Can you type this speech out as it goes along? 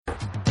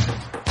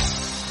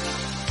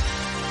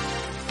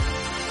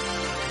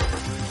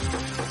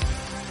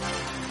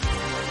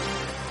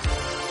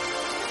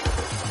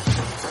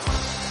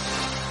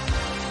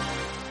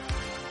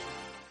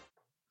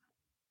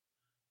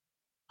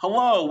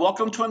Hello,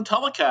 welcome to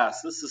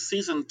Intellicast. This is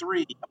season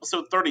 3,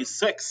 episode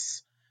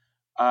 36.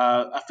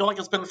 I feel like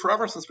it's been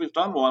forever since we've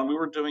done one. We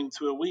were doing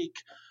 2 a week.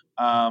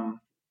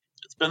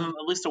 It's been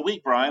at least a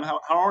week, Brian. How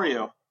are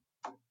you?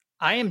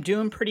 I am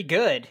doing pretty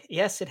good.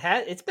 Yes,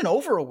 it's been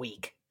over a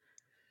week.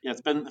 Yeah,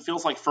 it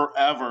feels like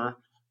forever.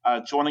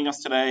 Joining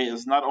us today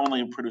is not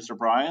only producer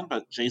Brian,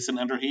 but Jason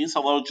Enderhees.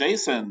 Hello,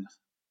 Jason.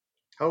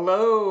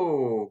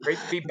 Hello. Great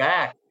to be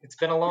back. It's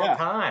been a long Yeah.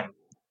 time.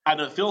 I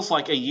know it feels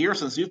like a year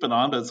since you've been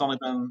on, but it's only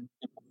been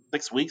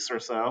 6 weeks or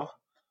so.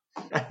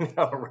 I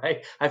know,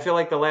 right? I feel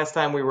like the last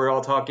time we were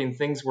all talking,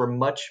 things were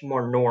much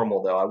more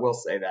normal, though. I will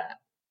say that.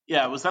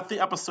 Yeah, was that the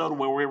episode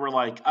where we were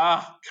like,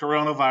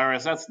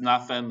 coronavirus, that's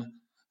nothing?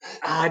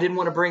 I didn't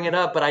want to bring it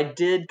up, but I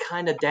did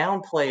kind of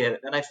downplay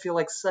it, and I feel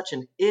like such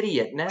an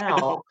idiot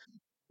now.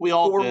 We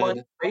all 4 did.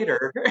 months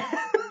later.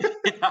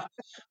 Yeah,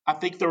 I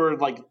think there were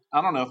 3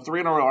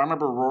 in a row. I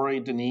remember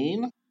Rory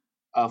Deneen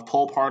of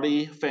Poll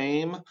Party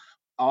fame.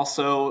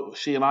 Also,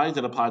 she and I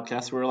did a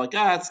podcast. We were like,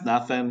 it's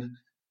nothing.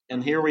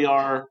 And here we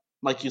are,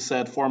 like you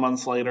said, 4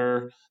 months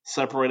later,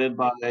 separated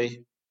by,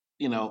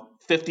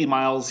 50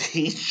 miles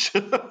each.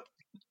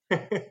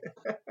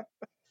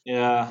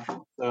 Yeah.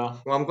 So. Well,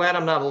 I'm glad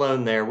I'm not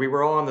alone there. We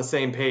were all on the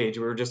same page.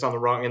 We were just in the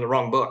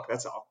wrong book.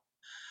 That's all.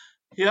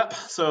 Yep.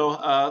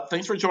 So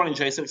thanks for joining,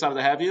 Jason. Excited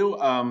to have you.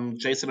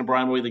 Jason and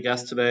Brian will be the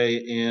guests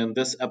today. And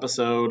this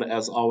episode,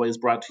 as always,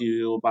 brought to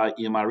you by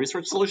EMI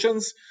Research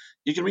Solutions.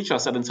 You can reach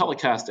us at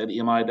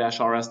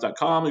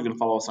intellicast@emi-rs.com. You can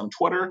follow us on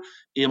Twitter,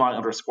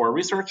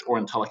 EMI_research or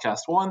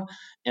Intellicast1.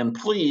 And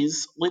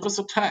please leave us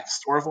a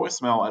text or a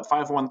voicemail at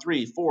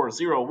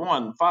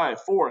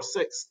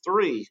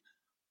 513-401-5463.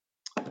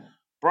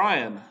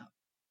 Brian,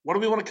 what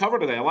do we want to cover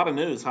today? A lot of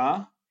news,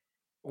 huh?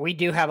 We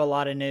do have a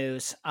lot of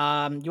news.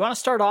 You want to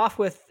start off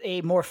with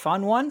a more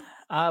fun one?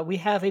 We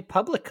have a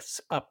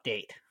Publix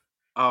update.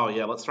 Oh,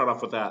 yeah. Let's start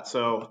off with that.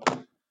 So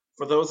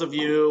for those of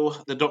you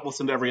that don't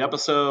listen to every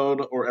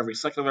episode or every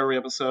second of every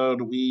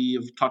episode,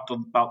 we've talked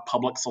about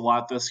Publix a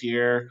lot this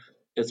year.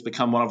 It's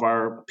become one of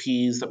our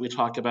P's that we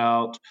talk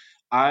about.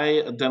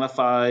 I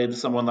identified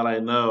someone that I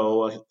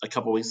know a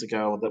couple weeks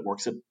ago that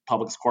works at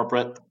Publix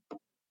corporate,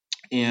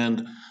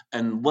 and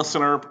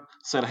listener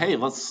said, "Hey,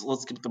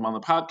 let's get them on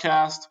the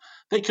podcast."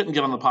 They couldn't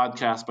get on the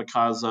podcast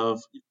because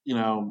of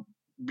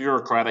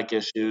bureaucratic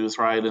issues,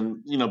 right?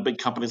 And big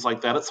companies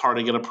like that, it's hard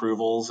to get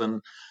approvals,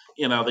 and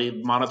they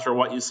monitor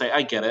what you say.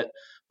 I get it,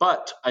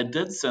 but I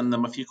did send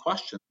them a few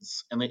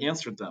questions, and they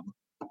answered them.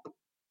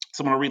 So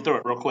I'm going to read through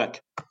it real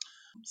quick.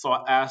 So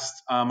I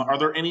asked, are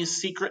there any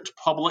secret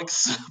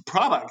Publix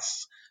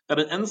products that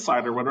an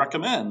insider would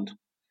recommend?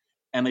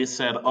 And they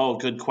said, oh,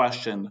 good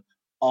question.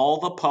 All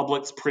the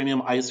Publix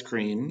premium ice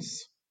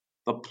creams,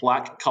 the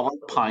black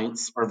colored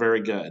pints, are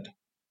very good.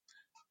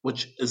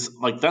 Which is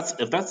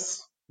if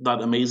that's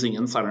not amazing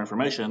insider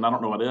information, I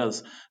don't know what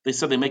is. They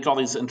said they make all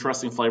these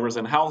interesting flavors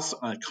in-house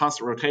on a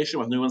constant rotation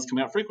with new ones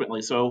coming out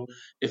frequently. So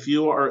if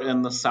you are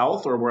in the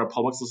South or where a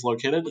Publix is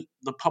located,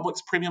 the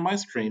Publix premium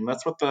ice cream,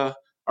 that's what our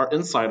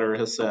insider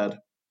has said.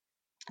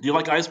 Do you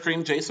like ice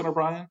cream, Jason or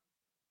Brian?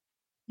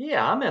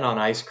 Yeah, I'm in on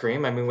ice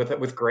cream. I mean,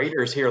 with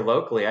Graders here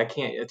locally,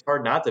 it's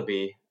hard not to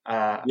be.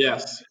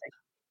 Yes.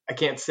 I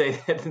can't say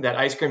that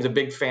ice cream's a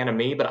big fan of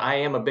me, but I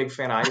am a big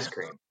fan of ice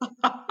cream.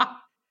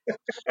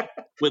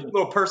 With a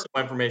little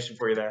personal information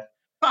for you there.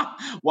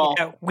 Well,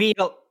 we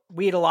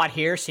eat a lot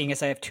here, seeing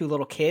as I have 2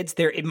 little kids.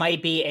 It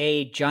might be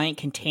a giant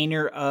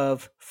container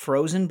of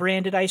Frozen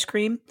branded ice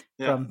cream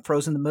from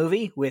Frozen the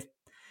movie.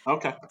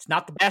 Okay, it's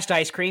not the best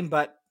ice cream,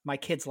 but my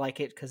kids like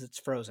it because it's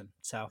frozen.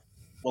 So,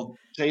 well,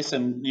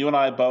 Jason, you and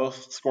I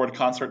both scored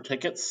concert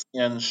tickets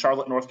in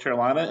Charlotte, North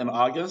Carolina, in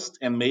August,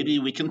 and maybe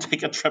we can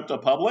take a trip to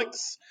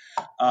Publix.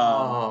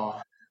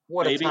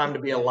 What a time to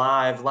be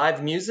alive!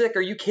 Live music?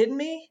 Are you kidding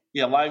me?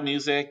 Yeah, live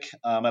music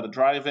at a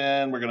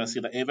drive-in. We're going to see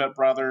the Avett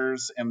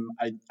Brothers, and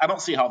I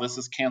don't see how this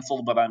is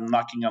canceled, but I'm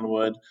knocking on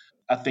wood.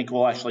 I think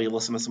we'll actually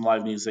listen to some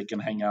live music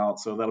and hang out,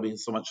 so that'll be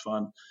so much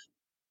fun.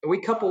 We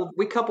couple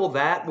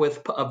that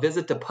with a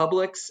visit to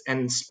Publix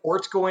and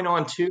sports going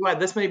on too.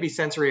 This may be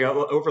sensory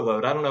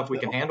overload. I don't know if we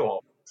can handle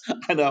all.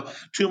 I know,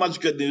 too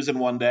much good news in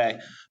one day.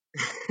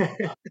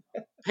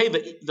 Hey,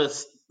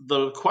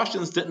 the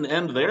questions didn't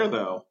end there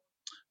though.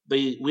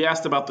 We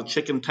asked about the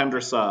chicken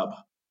tender sub,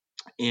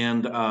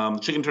 and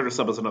chicken tender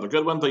sub is another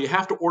good one, but you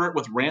have to order it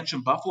with ranch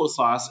and buffalo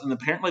sauce, and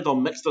apparently they'll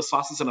mix the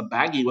sauces in a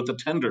baggie with the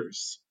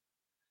tenders.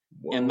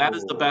 Whoa. And that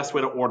is the best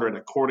way to order it,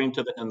 according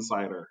to the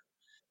insider.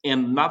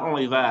 And not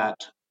only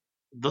that,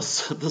 the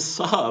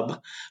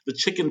sub, the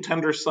chicken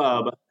tender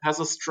sub, has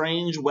a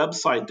strange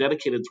website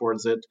dedicated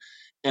towards it,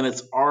 and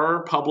it's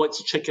our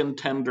Publix chicken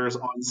tenders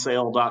on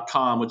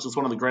sale.com, which is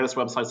one of the greatest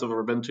websites I've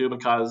ever been to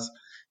because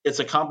it's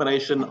a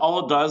combination.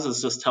 All it does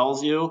is just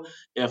tells you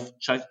if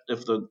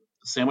the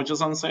sandwich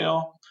is on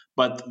sale,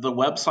 but the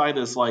website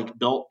is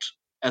built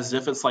as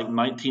if it's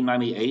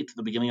 1998,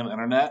 the beginning of the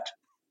internet.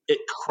 It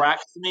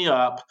cracks me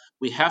up.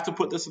 We have to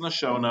put this in the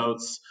show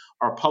notes.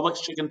 Our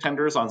Publix chicken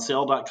tenders on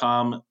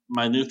sale.com,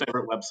 my new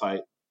favorite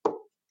website.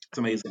 It's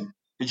amazing.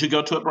 Did you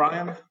go to it,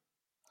 Brian?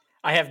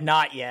 I have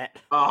not yet,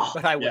 Oh,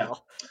 but I yeah.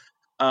 will.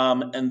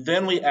 And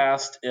then we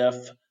asked if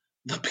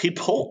the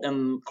people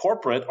in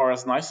corporate are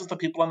as nice as the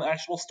people in the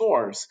actual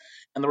stores.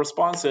 And the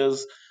response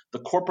is the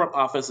corporate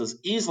office is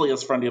easily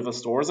as friendly as the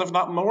stores, if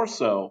not more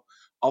so.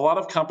 A lot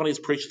of companies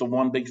preach the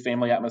one big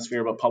family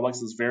atmosphere, but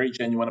Publix is very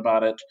genuine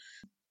about it.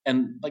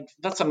 And like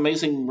that's an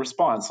amazing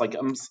response. Like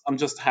I'm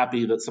just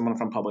happy that someone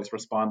from Publix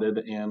responded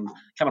and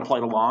kind of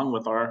played along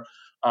with our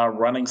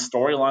running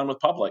storyline with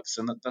Publix,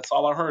 and that's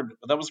all I heard.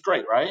 But that was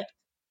great, right?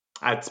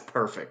 That's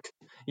perfect.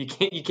 You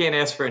can't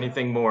ask for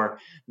anything more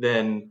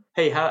than,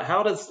 hey,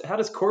 how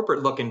does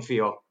corporate look and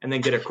feel, and then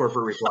get a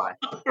corporate reply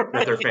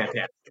that they're Right.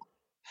 fantastic.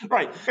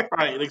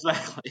 Right,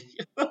 exactly.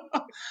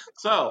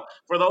 So,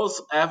 for those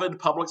avid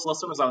Publix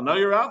listeners, I know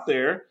you're out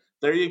there.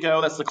 There you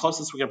go. That's the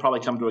closest we can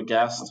probably come to a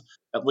guest,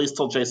 at least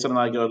till Jason and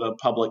I go to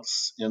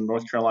Publix in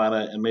North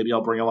Carolina, and maybe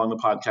I'll bring along the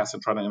podcast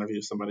and try to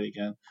interview somebody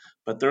again.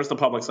 But there's the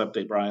Publix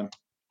update, Brian.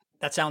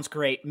 That sounds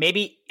great.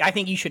 Maybe I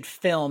think you should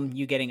film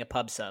you getting a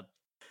pub sub.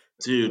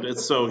 Dude,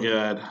 it's so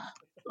good.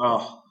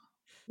 Oh,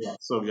 yeah,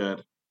 so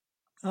good.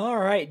 All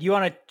right. Do you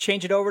want to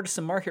change it over to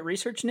some market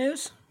research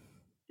news?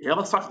 Yeah,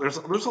 let's talk. There's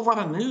a lot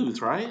of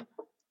news, right?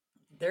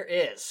 There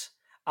is.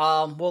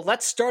 Well,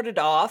 let's start it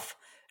off.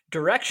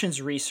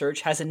 Directions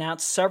Research has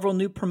announced several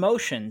new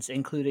promotions,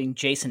 including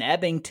Jason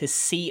Ebbing to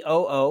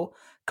COO,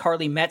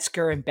 Carly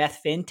Metzger and Beth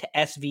Finn to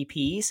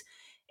SVPs,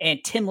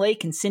 and Tim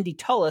Lake and Cindy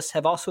Tullis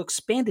have also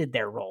expanded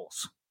their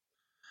roles.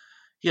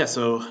 Yeah,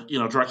 so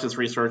Directions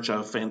Research,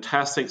 a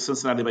fantastic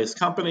Cincinnati-based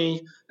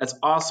company. It's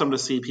awesome to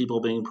see people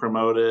being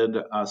promoted,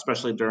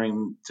 especially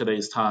during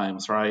today's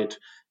times, right?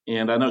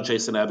 And I know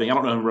Jason Ebbing. I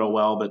don't know him real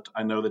well, but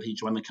I know that he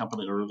joined the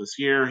company earlier this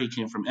year. He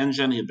came from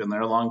Engine. He had been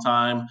there a long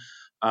time.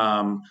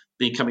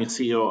 Becoming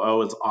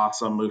COO is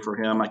awesome move for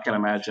him. I can't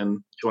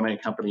imagine joining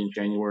a company in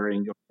January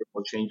and going through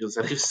all the changes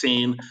that he's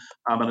seen.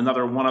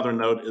 And one other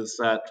note is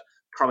that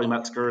Carly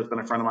Metzger has been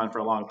a friend of mine for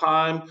a long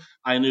time.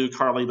 I knew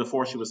Carly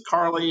before she was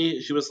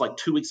Carly. She was like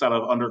 2 weeks out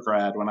of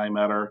undergrad when I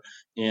met her,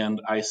 and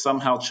I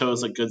somehow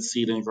chose a good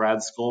seat in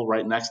grad school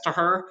right next to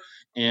her,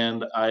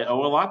 and I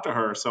owe a lot to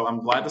her. So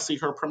I'm glad to see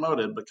her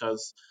promoted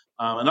because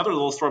another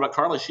little story about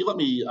Carly, she let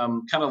me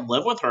kind of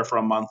live with her for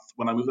a month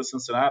when I moved to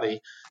Cincinnati.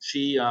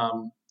 She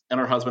and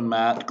her husband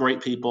Matt,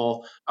 great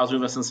people. I was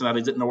moving to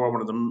Cincinnati, didn't know where I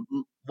wanted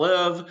to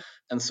live,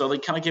 and so they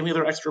kind of gave me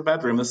their extra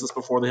bedroom. This is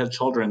before they had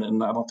children,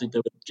 and I don't think they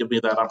would give me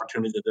that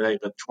opportunity today,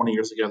 but 20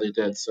 years ago they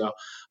did. So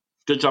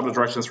good job with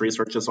Directions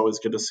Research. It's always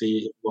good to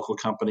see local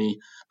company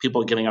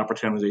people getting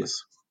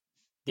opportunities.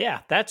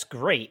 Yeah, that's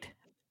great.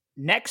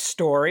 Next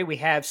story, we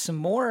have some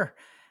more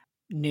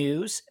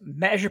news.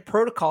 Measure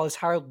Protocol has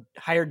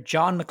hired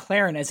John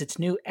McLaren as its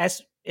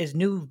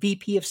new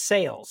VP of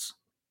Sales.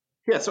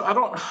 Yeah, so I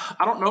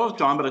don't know of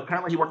John, but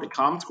apparently he worked at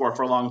Comscore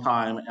for a long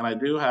time, and I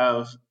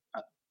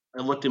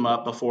looked him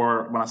up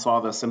before when I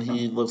saw this, and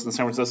he lives in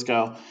San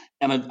Francisco.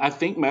 And I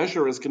think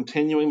Measure is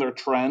continuing their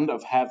trend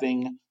of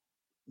having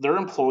their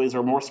employees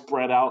are more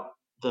spread out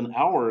than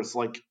ours.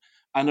 Like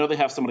I know they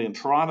have somebody in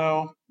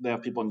Toronto, they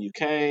have people in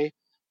UK,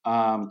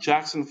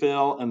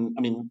 Jacksonville, and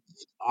I mean,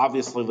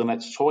 obviously the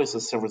next choice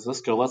is San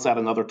Francisco. Let's add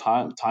another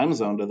time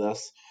zone to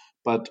this.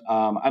 But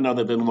I know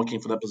they've been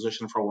looking for that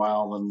position for a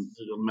while, and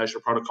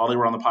Measure Protocol. They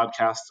were on the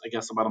podcast, I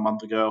guess, about a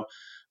month ago.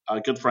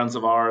 Good friends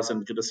of ours,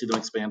 and good to see them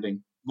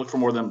expanding. Look for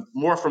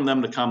more from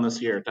them to come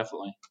this year,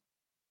 definitely.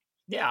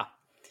 Yeah.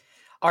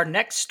 Our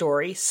next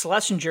story,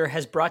 Schlesinger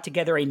has brought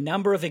together a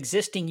number of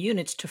existing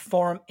units to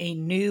form a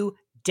new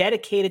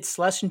dedicated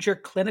Schlesinger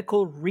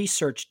Clinical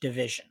Research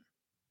Division.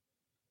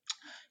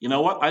 You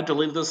know what? I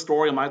deleted this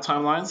story on my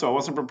timeline, so I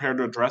wasn't prepared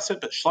to address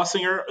it. But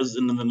Schlesinger is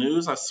in the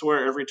news, I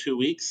swear, every 2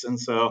 weeks. And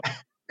so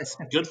it's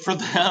good for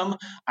them.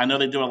 I know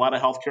they do a lot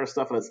of healthcare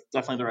stuff, but it's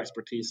definitely their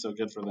expertise, so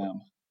good for them.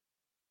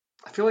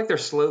 I feel like they're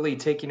slowly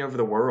taking over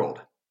the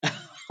world.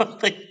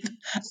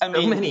 So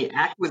many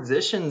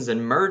acquisitions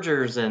and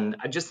mergers, and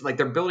just like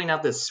they're building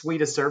out this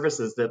suite of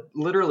services that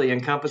literally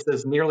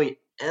encompasses nearly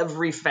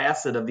every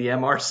facet of the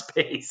MR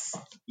space.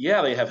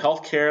 Yeah, they have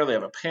healthcare, they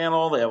have a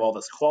panel, they have all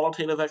this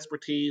qualitative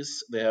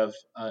expertise, they have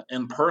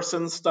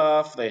in-person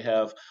stuff, they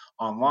have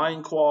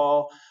online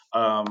qual.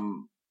 I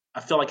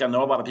feel like I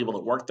know a lot of people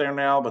that work there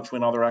now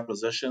between all their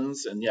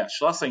acquisitions, and yeah,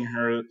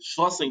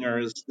 Schlesinger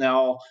is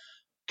now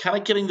kind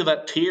of getting to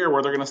that tier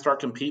where they're going to start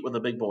compete with the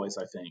big boys,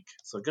 I think.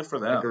 So good for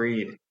them.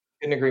 Agreed.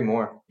 Couldn't agree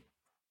more.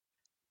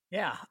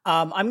 Yeah.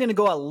 I'm going to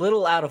go a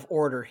little out of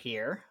order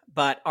here,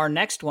 but our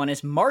next one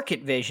is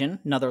Market Vision,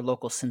 another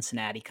local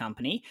Cincinnati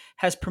company,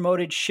 has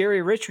promoted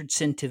Sherry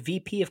Richardson to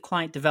VP of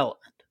Client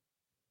Development.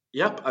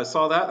 Yep, I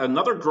saw that.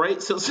 Another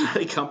great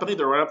Cincinnati company.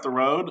 They're right up the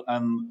road,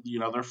 and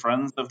they're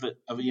friends of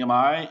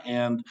EMI,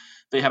 and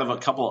they had a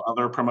couple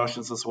other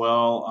promotions as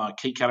well.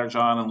 Kate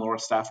Catterjohn and Laura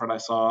Stafford I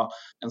saw,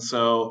 and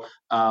so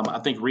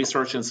I think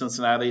research in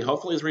Cincinnati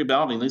hopefully is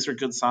rebounding. These are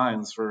good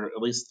signs for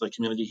at least the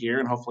community here,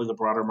 and hopefully the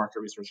broader market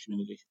research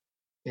community.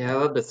 Yeah, I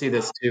love to see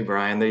this too,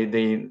 Brian.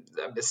 They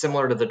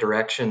similar to the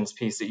directions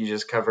piece that you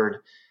just covered.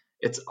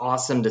 it's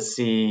awesome to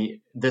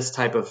see this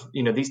type of,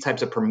 these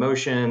types of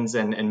promotions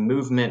and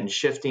movement and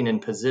shifting in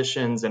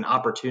positions and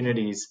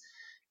opportunities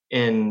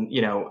in,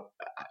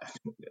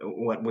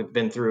 what we've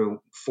been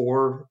through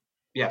 4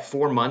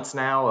 months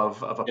now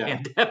of a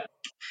pandemic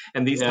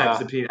and these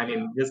types of people. I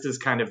mean, this is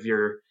kind of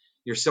your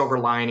silver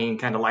lining,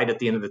 kind of light at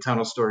the end of the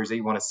tunnel stories that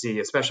you want to see,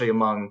 especially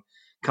among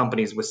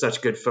companies with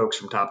such good folks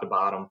from top to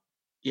bottom.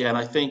 Yeah, and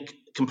I think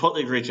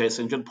completely agree,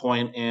 Jason. Good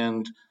point.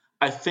 And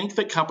I think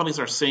that companies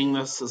are seeing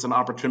this as an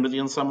opportunity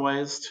in some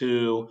ways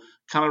to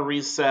kind of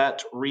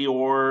reset,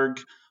 reorg,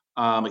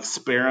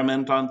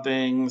 experiment on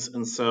things.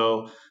 And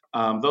so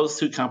those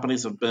two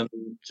companies have been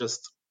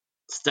just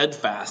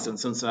steadfast in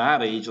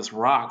Cincinnati, just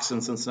rocks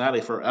in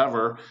Cincinnati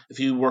forever. If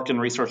you work in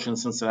research in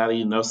Cincinnati,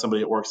 you know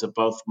somebody that works at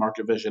both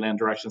Market Vision and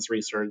Directions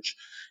Research.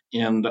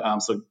 And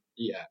so,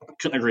 yeah,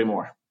 couldn't agree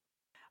more.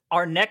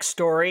 Our next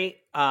story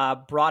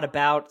brought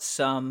about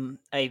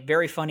a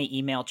very funny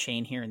email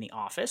chain here in the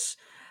office,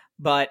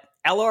 but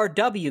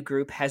LRW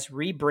Group has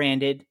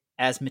rebranded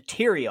as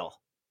Material,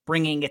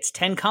 bringing its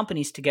 10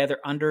 companies together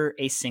under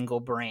a single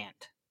brand.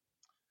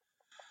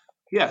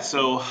 Yeah,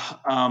 so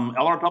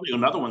LRW,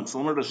 another one,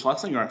 similar to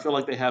Schlesinger. I feel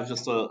like they have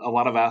just a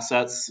lot of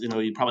assets.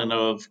 You probably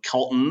know of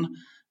Kelton,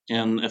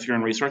 and if you're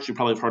in research, you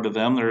probably have heard of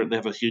them. They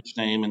have a huge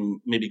name,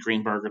 and maybe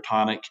Greenberg or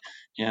Tonic.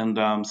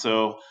 And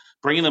so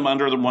bringing them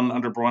under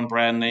one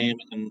brand name,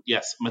 and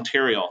yes,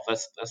 Material.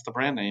 That's the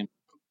brand name.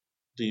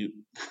 Do you?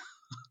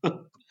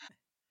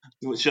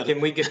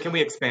 Can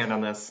we expand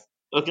on this?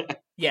 Okay.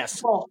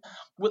 Yes. Well,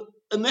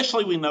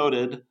 initially we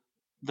noted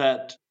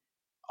that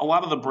a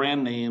lot of the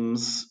brand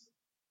names,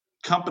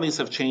 companies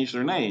have changed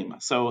their name.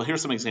 So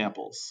here's some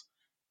examples.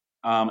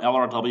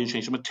 LRW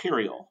changed to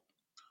Material.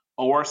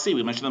 ORC,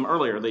 we mentioned them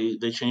earlier.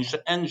 They changed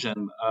to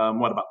Engine,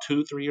 about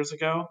 2-3 years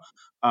ago.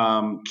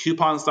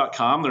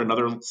 Coupons.com, they're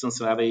another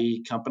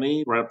Cincinnati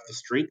company right up the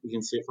street. We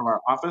can see it from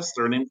our office.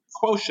 They're named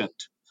Quotient.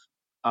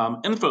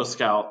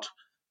 InfoScout,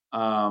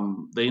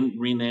 they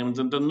renamed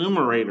into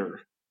Numerator.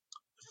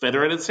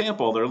 Federated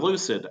Sample, they're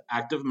Lucid.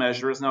 Active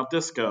Measure is now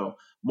Disco.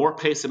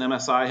 Morepace and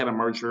MSI had a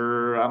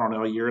merger,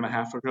 a year and a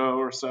half ago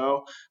or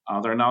so.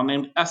 They're now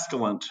named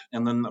Escalent.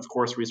 And then, of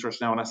course, Research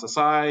Now and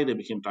SSI, they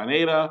became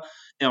Dynata.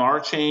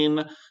 MR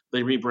Chain,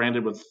 they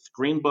rebranded with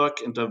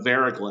Greenbook into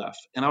Veriglyph.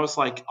 And I was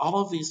like,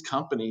 all of these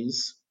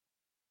companies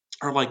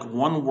are like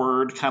one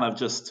word kind of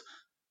just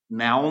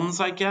nouns,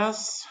 I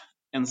guess.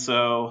 And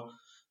so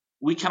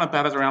we kind of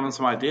batted around on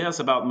some ideas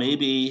about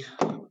maybe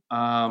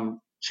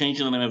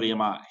changing the name of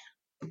EMI.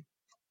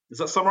 Does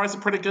that summarize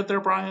it pretty good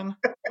there, Brian?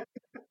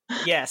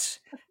 Yes.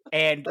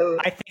 And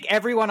I think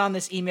everyone on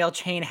this email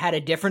chain had a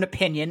different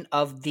opinion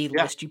of the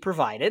list you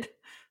provided.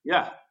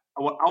 Yeah.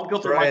 I'll go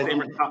through my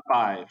favorite top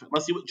 5.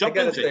 Let's see what jump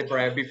in. I gotta say,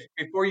 Brian,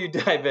 before you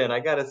dive in, I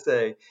gotta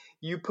say,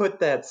 you put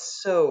that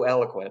so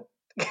eloquent.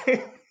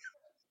 The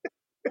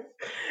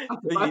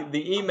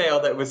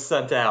email that was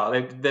sent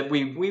out, that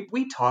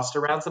we tossed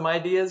around some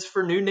ideas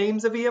for new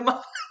names of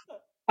EMI.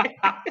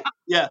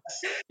 Yes.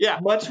 Yeah.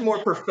 Much more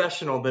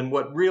professional than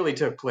what really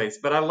took place,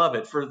 but I love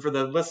it for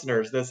the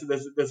listeners.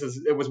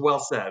 It was well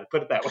said.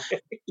 Put it that way.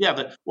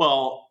 Yeah.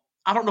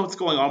 I don't know what's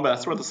going on, but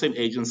that's where the same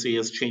agency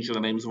is changing the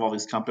names of all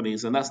these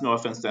companies, and that's no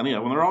offense to any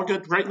of them. They're all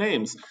good, great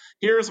names.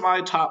 Here's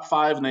my top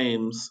 5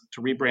 names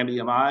to rebrand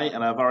EMI,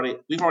 and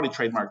we've already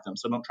trademarked them,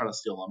 so don't try to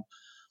steal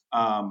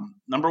them.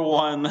 Number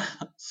 1,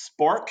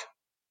 Spork.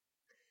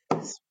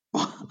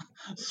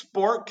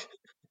 Spork.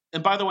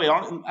 And by the way,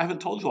 I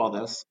haven't told you all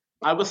this.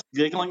 I was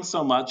giggling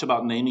so much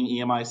about naming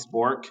EMI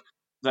Spork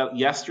that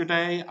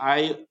yesterday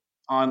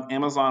on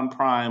Amazon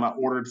Prime, I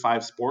ordered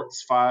 5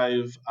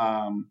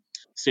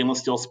 stainless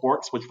steel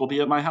sporks, which will be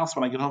at my house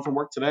when I get home from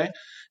work today.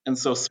 And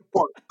so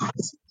Spork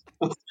was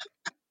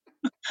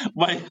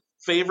my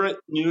favorite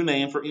new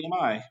name for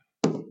EMI.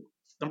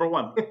 Number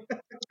 1.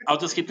 I'll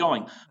just keep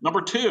going.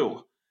 Number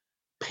 2,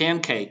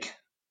 Pancake.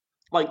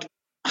 Like,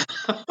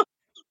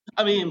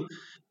 I mean,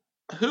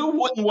 who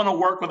wouldn't want to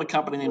work with a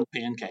company named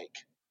Pancake?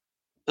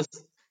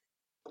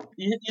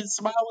 You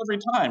smile every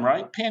time,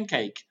 right?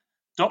 Pancake.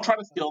 Don't try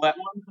to steal that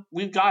one.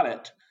 We've got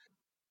it.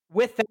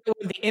 With the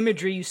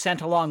imagery you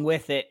sent along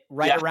with it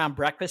around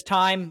breakfast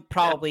time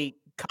probably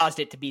caused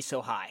it to be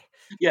so high.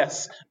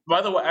 Yes.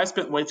 By the way, I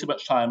spent way too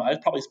much time.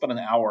 I've probably spent an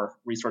hour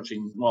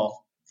researching,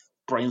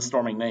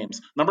 brainstorming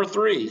names. Number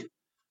 3,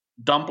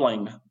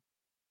 Dumpling.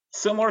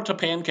 Similar to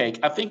Pancake.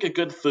 I think a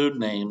good food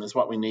name is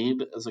what we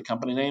need as a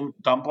company name.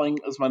 Dumpling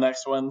is my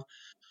next one.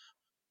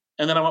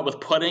 And then I went with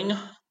Pudding.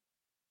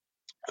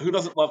 Who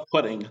doesn't love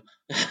pudding?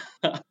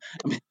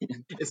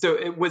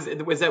 So was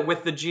that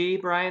with the G,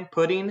 Brian?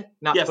 Pudding,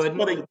 not yes, pudding.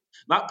 Pudding,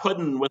 not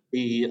pudding with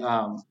the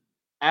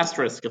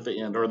asterisk at the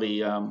end or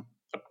the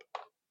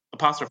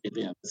apostrophe at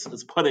the end.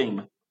 It's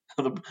pudding,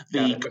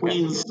 the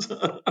Queen's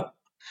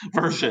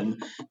version.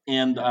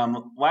 And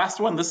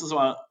last one. This is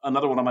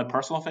another one of my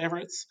personal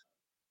favorites.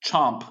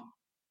 Chomp.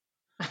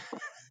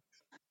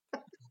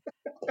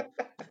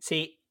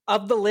 See,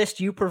 of the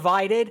list you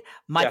provided,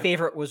 my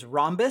favorite was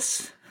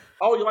Rhombus.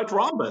 Oh, you liked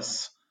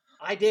Rhombus?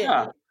 I did.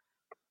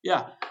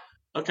 Yeah.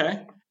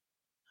 Okay.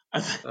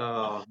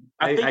 Oh,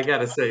 I I think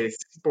gotta say,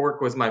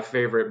 Spork was my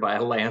favorite by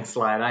a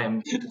landslide. I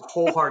am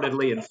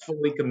wholeheartedly and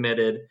fully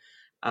committed.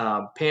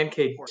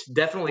 Pancake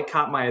definitely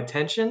caught my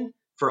attention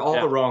for all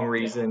yeah, the wrong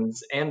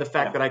reasons, and the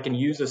fact yeah, that I can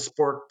use a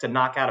Spork to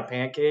knock out a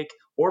pancake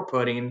or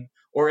pudding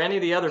or any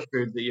of the other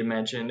foods that you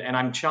mentioned, and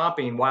I'm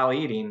chomping while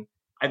eating.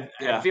 I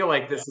yeah. feel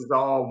like this is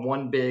all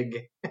one big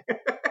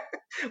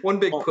Well,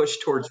 push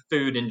towards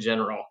food in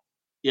general.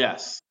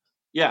 yes,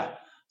 yeah.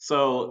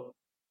 So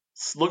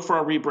look for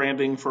our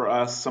rebranding for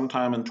us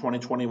sometime in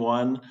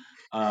 2021.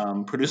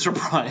 Producer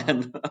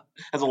Brian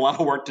has a lot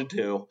of work to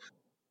do.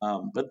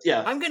 But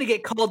yeah, I'm going to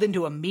get called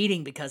into a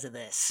meeting because of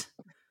this.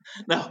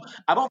 no,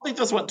 I don't think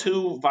this went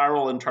too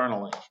viral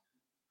internally.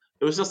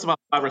 It was just about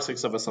 5 or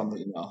 6 of us on the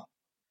email.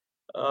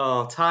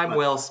 Oh, time But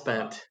well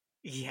spent.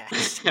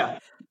 Yes. yeah,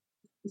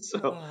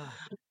 so Uh,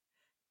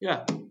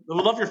 yeah, we'd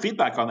love your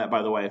feedback on that.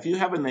 By the way, if you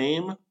have a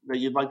name that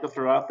you'd like to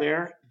throw out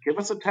there, give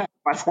us a text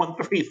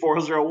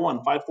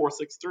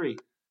 513-401-5463.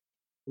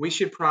 We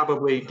should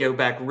probably go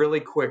back really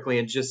quickly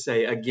and just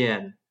say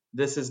again,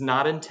 this is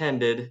not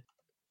intended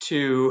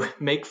to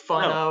make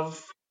fun No, of no,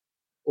 it's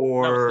the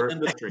or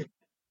industry.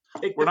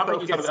 take We're the not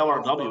making fun of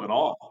focus off LRW of at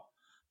all.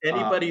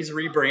 anybody's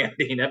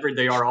rebranding.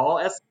 They are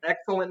all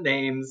excellent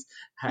names.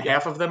 Yeah,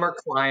 Half of them are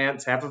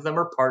clients, half of them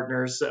are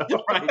partners. So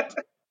right.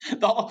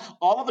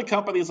 All of the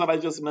companies that I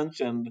just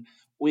mentioned,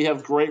 we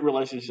have great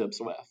relationships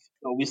with.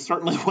 So we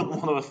certainly wouldn't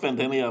want to offend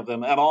any of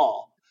them at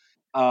all.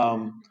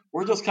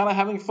 We're just kind of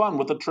having fun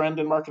with the trend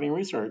in marketing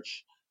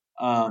research.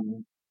 That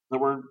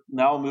we're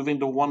now moving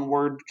to one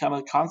word kind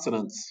of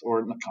consonants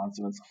or not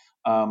consonants,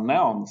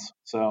 nouns.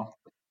 So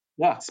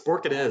yeah,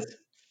 Spork it is.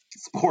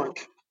 sport.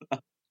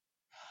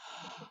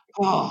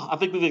 Oh, I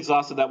think we've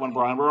exhausted that one,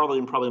 Brian. We're already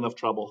in probably enough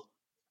trouble.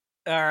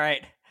 all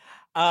right.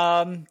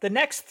 The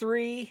next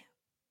three,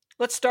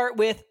 let's start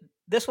with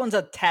this one's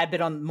a tad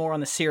bit more on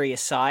the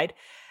serious side.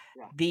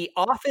 Yeah. The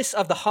Office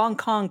of the Hong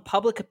Kong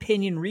Public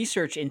Opinion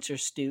Research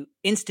Institute,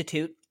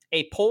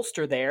 a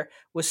pollster there,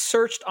 was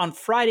searched on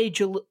Friday,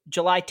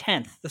 July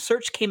 10th. The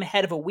search came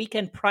ahead of a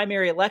weekend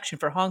primary election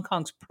for Hong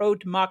Kong's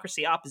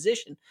pro-democracy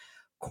opposition,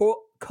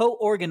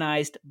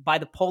 co-organized by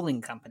the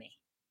polling company.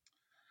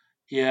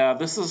 Yeah,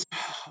 this is.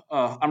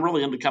 I'm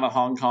really into kind of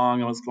Hong Kong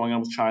and what's going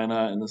on with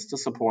China, and it's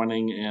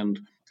disappointing. And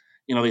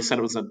they said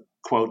it was a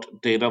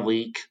quote data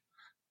leak.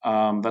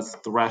 That's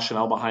the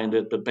rationale behind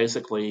it. But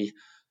basically,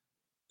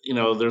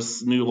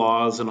 there's new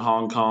laws in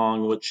Hong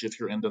Kong, which if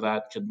you're into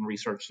that, can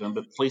research them.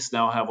 But police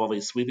now have all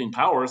these sweeping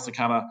powers to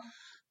kind of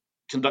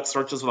conduct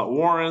searches without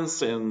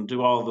warrants and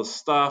do all this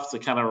stuff to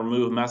kind of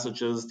remove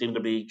messages deemed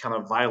to be kind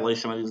of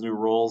violation of these new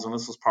rules. And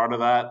this is part of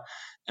that.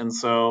 And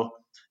so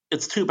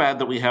it's too bad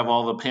that we have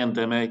all the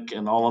pandemic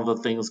and all of the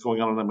things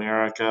going on in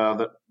America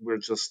that we're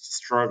just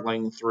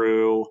struggling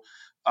through,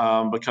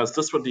 because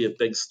this would be a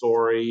big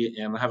story.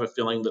 And I have a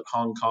feeling that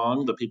Hong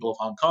Kong, the people of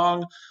Hong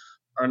Kong,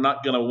 are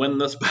not going to win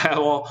this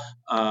battle.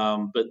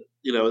 But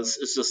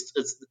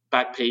it's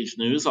back page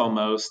news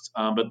almost.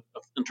 But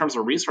in terms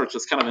of research,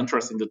 it's kind of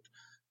interesting that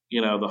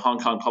the Hong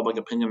Kong Public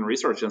Opinion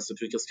Research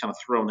Institute gets kind of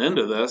thrown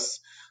into this,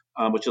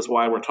 which is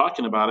why we're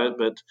talking about it.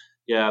 But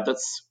yeah,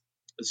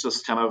 it's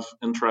just kind of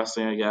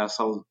interesting, I guess.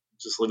 I'll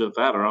just leave it at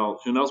that, or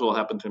who knows what will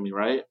happen to me,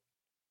 right?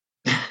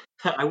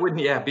 I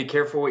wouldn't. Yeah, be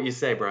careful what you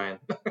say, Brian.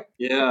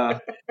 Yeah.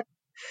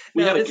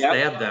 No, it's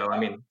sad though. I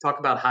mean, talk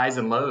about highs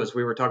and lows.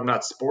 We were talking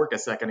about Spork a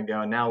second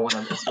ago, and now one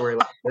of the story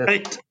like this,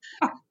 right.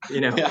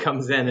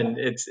 comes in, and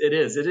it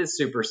is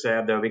super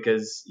sad though,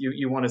 because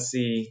you want to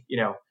see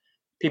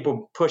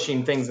people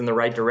pushing things in the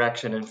right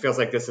direction, and it feels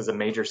like this is a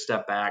major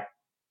step back.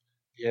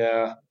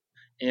 Yeah,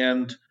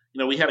 and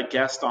we had a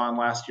guest on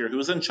last year who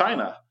was in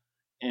China,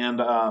 and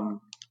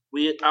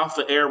we off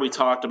the air we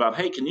talked about,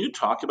 hey, can you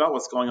talk about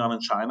what's going on in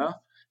China?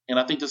 And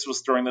I think this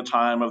was during the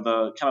time of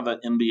the kind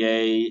of the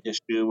NBA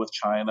issue with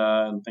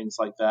China and things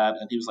like that.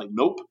 And he was like,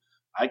 nope,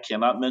 I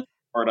cannot mention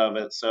part of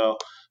it. So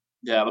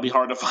yeah, it'll be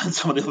hard to find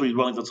somebody who'll be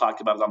willing to talk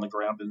about it on the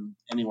ground and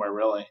anywhere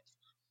really.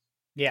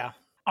 Yeah.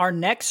 Our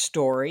next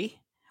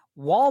story,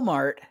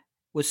 Walmart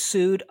was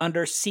sued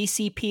under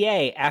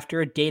CCPA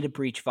after a data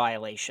breach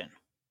violation.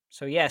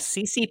 So yes,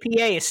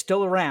 CCPA is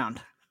still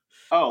around.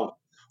 Oh,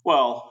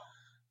 well,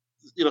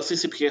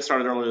 CCPA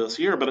started earlier this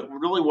year, but it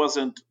really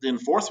wasn't. The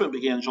enforcement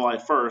began July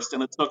 1st,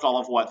 and it took all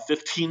of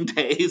 15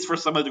 days for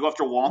somebody to go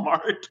after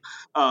Walmart.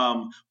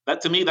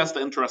 That to me, that's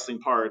the interesting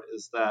part.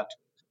 Is that,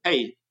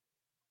 hey,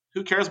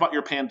 who cares about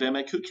your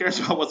pandemic? Who cares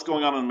about what's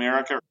going on in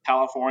America or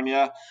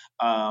California?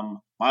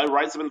 My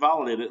rights have been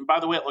validated, and by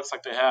the way, it looks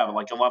like they have.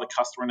 Like a lot of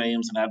customer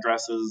names and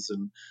addresses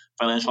and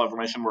financial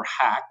information were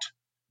hacked.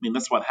 I mean,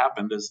 that's what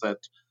happened. Is that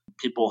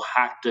people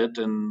hacked it,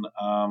 and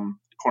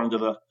according to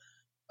the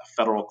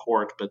federal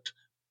court.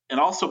 And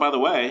also, by the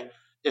way,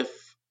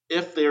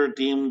 if they're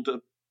deemed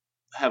to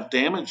have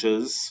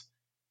damages,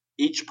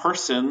 each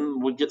person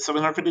would get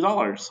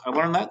 $750. I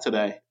learned that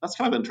today. That's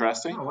kind of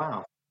interesting. Oh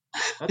wow,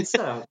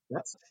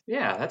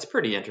 that's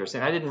pretty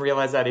interesting. I didn't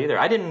realize that either.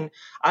 I didn't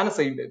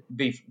honestly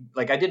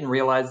I didn't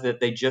realize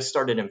that they just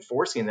started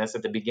enforcing this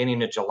at the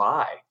beginning of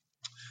July.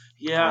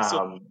 Yeah.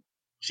 So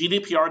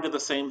GDPR did the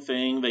same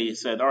thing. They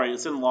said, all right,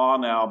 it's in law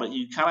now, but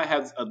you kind of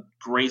had a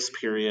grace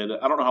period.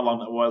 I don't know how long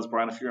that was,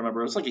 Brian, if you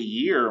remember. It was like a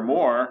year or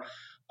more.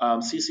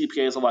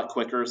 CCPA is a lot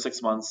quicker,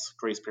 6 months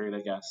grace period,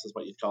 I guess, is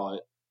what you'd call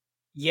it.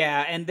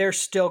 Yeah, and they're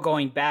still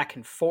going back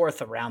and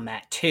forth around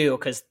that too,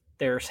 because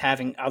they're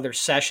having other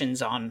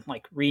sessions on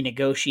like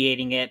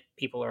renegotiating it.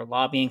 People are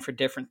lobbying for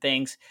different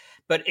things.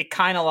 But it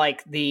kind of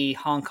like the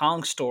Hong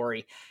Kong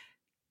story.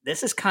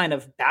 This is kind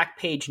of back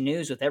page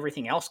news with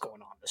everything else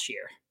going on this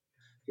year.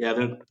 Yeah,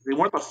 they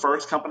weren't the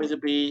first company to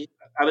be.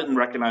 I didn't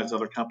recognize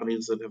other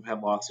companies that have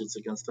had lawsuits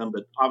against them,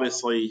 but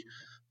obviously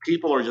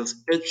people are just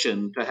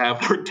itching to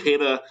have their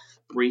data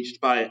breached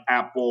by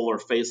Apple or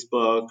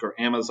Facebook or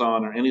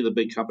Amazon or any of the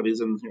big companies.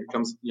 And here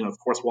comes, of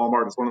course,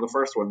 Walmart is one of the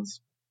first ones.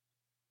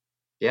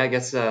 Yeah, I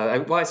guess.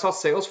 I saw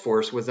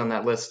Salesforce was on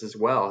that list as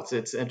well.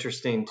 It's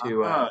interesting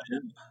to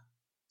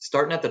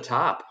starting at the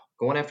top,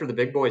 going after the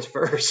big boys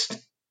first.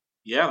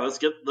 Yeah, let's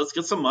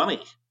get some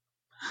money.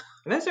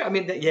 And that's, I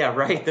mean, yeah,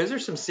 right. Those are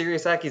some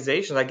serious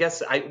accusations. I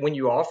guess when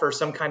you offer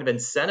some kind of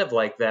incentive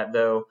like that,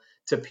 though,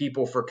 to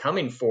people for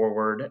coming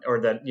forward, or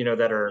that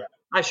that are,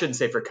 I shouldn't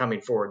say for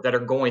coming forward, that are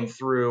going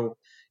through,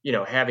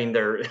 having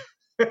their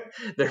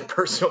their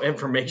personal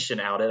information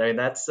out. I mean,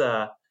 that's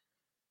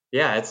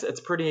yeah,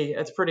 it's pretty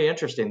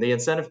interesting. The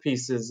incentive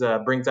piece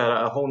brings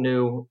out a whole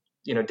new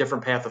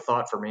different path of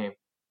thought for me.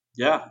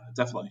 Yeah,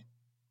 definitely.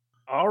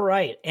 All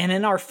right. And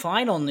in our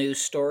final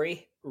news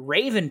story,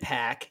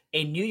 RavenPack,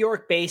 a New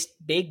York based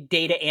big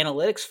data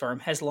analytics firm,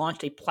 has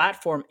launched a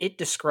platform it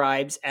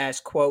describes as,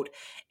 quote,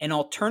 an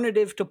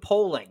alternative to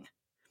polling,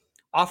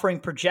 offering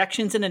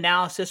projections and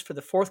analysis for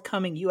the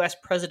forthcoming U.S.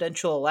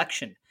 presidential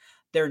election.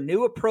 Their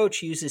new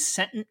approach uses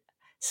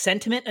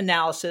sentiment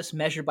analysis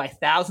measured by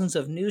thousands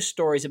of news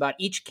stories about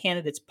each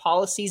candidate's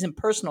policies and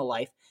personal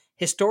life,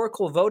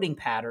 historical voting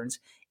patterns,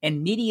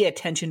 and media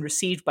attention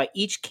received by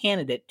each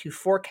candidate to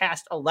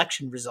forecast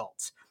election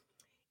results.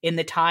 In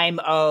the time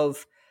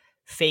of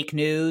fake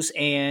news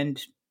and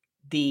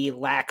the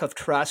lack of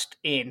trust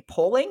in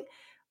polling,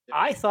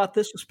 I thought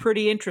this was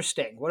pretty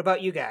interesting. What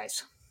about you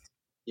guys?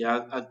 Yeah,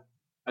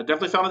 I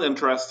definitely found it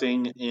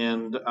interesting.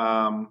 And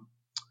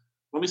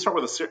let me start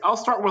with I'll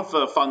start with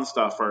the fun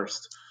stuff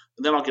first,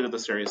 and then I'll get to the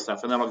serious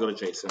stuff, and then I'll go to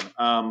Jason.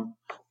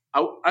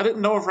 I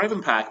didn't know of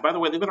RavenPack. By the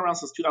way, they've been around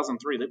since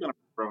 2003. They've been around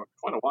for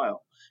quite a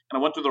while. And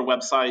I went to their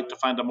website to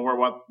find out more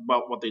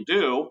about what they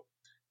do.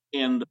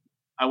 And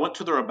I went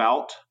to their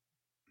about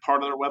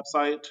part of their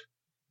website.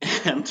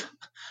 And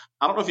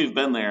I don't know if you've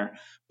been there,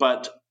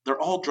 but they're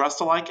all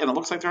dressed alike, and it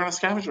looks like they're on a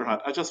scavenger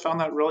hunt. I just found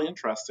that really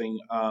interesting.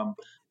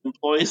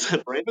 Employees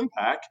at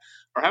RavenPack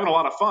are having a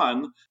lot of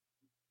fun,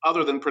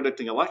 other than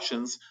predicting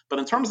elections. But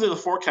in terms of the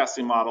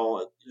forecasting model,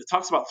 it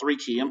talks about 3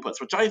 key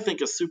inputs, which I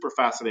think is super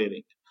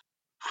fascinating.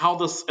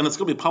 And it's going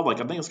to be public.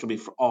 I think it's going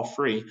to be all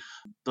free.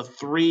 The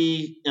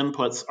 3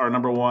 inputs are,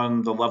 number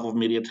one, the level of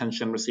media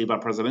attention received by a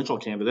presidential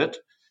candidate,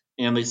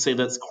 and they say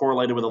that's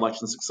correlated with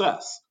election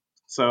success.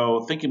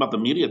 So thinking about the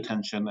media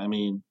attention, I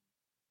mean,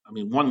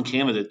 one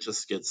candidate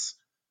just gets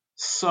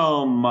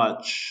so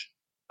much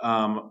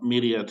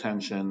media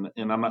attention,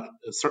 and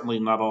it's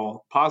certainly not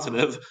all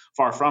positive,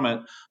 far from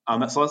it.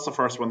 So that's the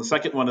first one. The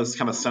second one is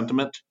kind of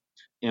sentiment,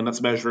 and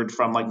that's measured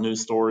from like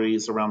news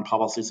stories around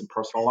policies and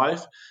personal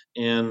life.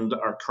 And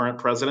our current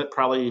president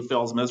probably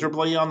fails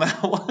miserably on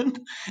that one.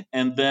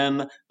 And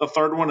then the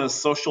third one is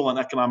social and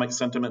economic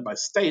sentiment by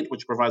state,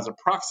 which provides a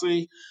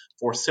proxy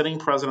for sitting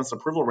president's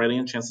approval rating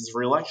and chances of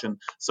reelection.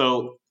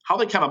 So how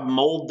they kind of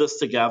mold this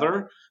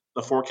together,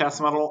 the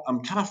forecast model,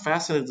 I'm kind of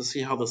fascinated to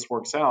see how this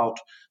works out.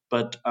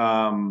 But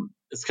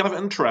it's kind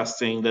of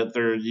interesting that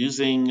they're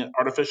using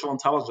artificial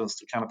intelligence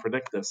to kind of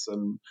predict this.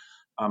 And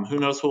who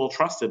knows who will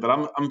trust it, but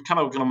I'm kind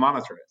of going to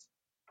monitor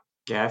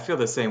it. Yeah, I feel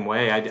the same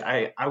way.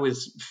 I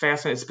was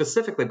fascinated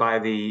specifically by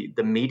the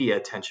media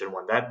attention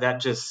one.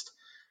 That just,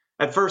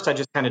 at first I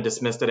just kind of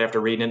dismissed it after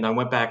reading it, and I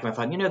went back and I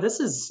thought,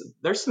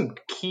 there's some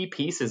key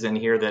pieces in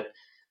here that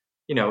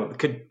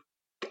could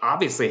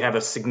obviously have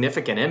a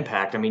significant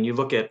impact. I mean, you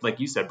look at, like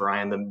you said,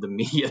 Brian, the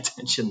media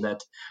attention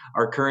that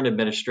our current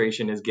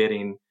administration is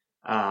getting,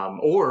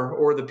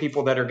 or the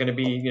people that are going to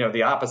be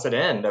the opposite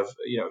end of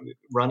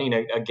running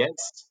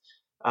against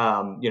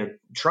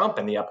Trump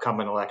in the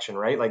upcoming election,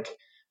 right? Like,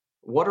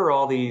 what are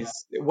all these?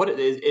 What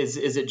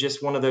is it?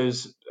 Just one of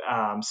those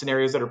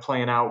scenarios that are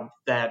playing out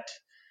that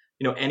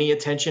any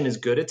attention is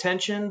good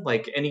attention?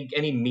 Like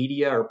any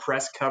media or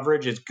press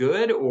coverage is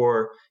good,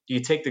 or do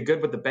you take the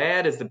good with the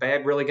bad? Is the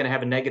bad really going to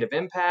have a negative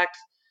impact?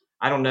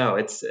 I don't know.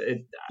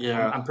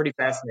 I'm pretty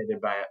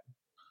fascinated by it.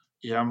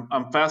 Yeah,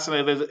 I'm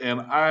fascinated,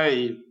 and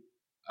I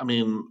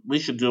mean,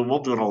 we'll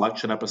do an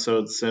election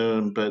episode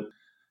soon, but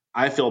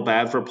I feel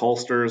bad for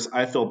pollsters.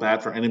 I feel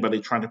bad for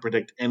anybody trying to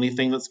predict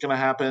anything that's going to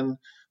happen.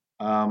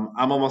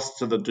 I'm almost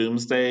to the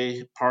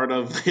doomsday part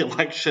of the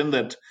election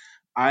that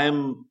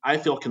I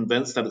feel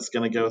convinced that it's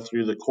going to go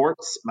through the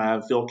courts, and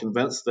I feel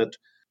convinced that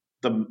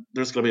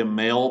there's going to be a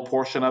mail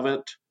portion of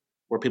it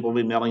where people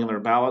will be mailing in their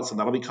ballots, and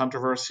that'll be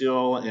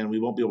controversial, and we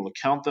won't be able to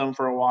count them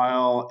for a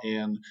while.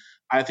 And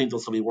I think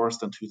this will be worse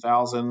than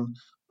 2000.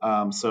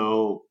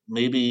 So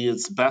maybe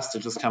it's best to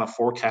just kind of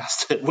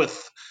forecast it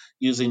with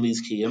using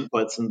these key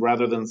inputs, and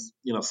rather than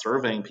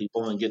surveying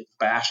people and get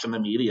bashed in the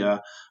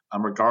media,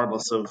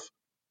 regardless of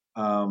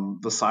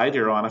the side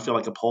you're on. I feel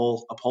like a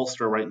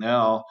pollster right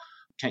now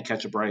can't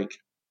catch a break.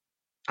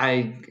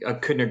 I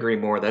couldn't agree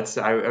more. I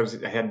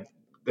had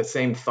the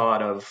same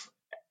thought of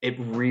it.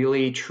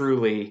 Really,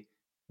 truly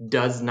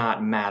does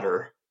not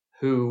matter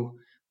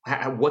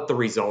what the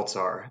results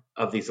are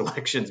of these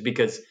elections,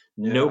 because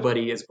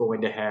nobody is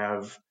going to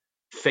have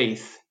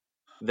faith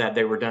that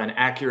they were done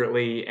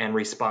accurately and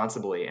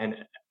responsibly. And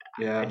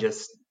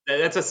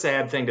that's a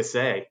sad thing to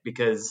say,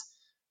 because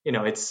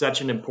it's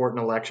such an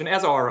important election,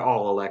 as are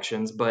all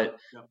elections. But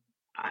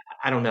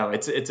I don't know.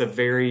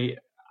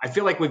 I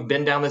feel like we've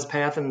been down this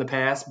path in the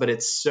past, but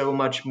it's so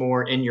much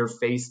more in your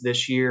face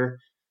this year,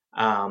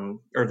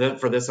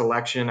 for this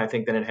election, I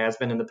think, than it has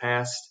been in the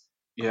past.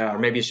 Yeah. Or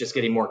maybe it's just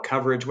getting more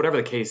coverage. Whatever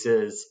the case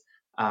is,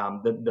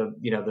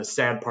 the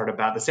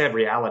sad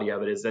reality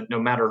of it is that no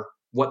matter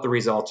what the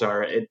results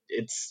are,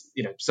 it's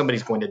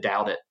somebody's going to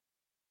doubt it.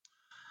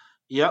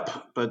 Yep,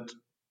 but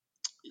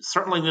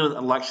certainly need an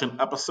election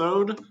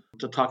episode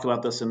to talk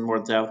about this in more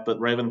depth. But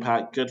Raven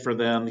Pack, good for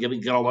them, get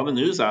a lot of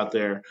news out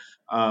there.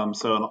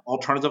 So an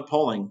alternative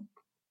polling.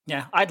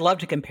 Yeah, I'd love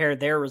to compare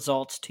their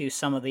results to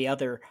some of the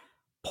other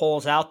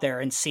polls out there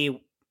and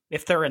see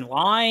if they're in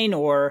line,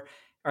 or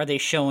are they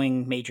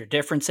showing major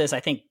differences. I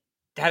think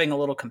having a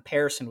little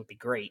comparison would be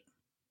great.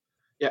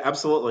 Yeah,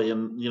 absolutely.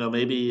 And,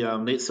 maybe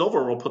Nate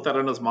Silver will put that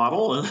in his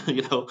model, and,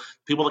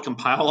 people that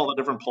compile all the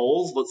different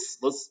polls,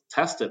 let's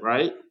test it,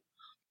 right?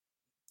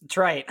 That's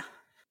right.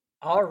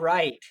 All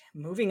right.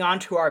 Moving on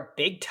to our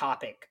big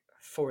topic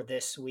for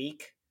this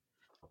week,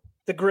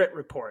 the Grit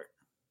Report.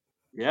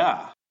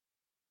 Yeah.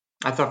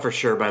 I thought for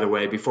sure, by the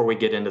way, before we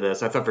get into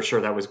this, I thought for sure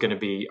that was going to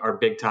be our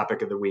big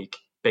topic of the week,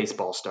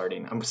 baseball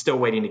starting. I'm still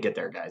waiting to get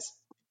there, guys.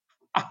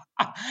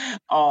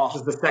 This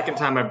is the second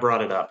time I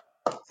brought it up.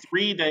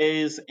 3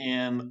 days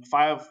and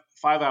 5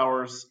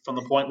 hours from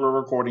the point we're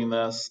recording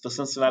this, the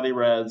Cincinnati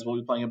Reds will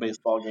be playing a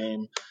baseball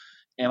game.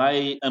 And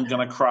I am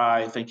going to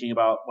cry thinking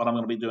about what I'm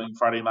going to be doing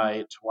Friday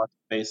night to watch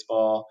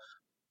baseball.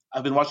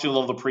 I've been watching a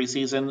little of the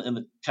preseason, and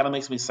it kind of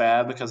makes me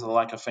sad because of the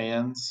lack of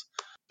fans.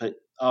 But,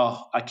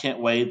 I can't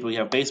wait. We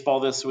have baseball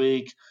this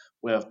week.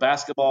 We have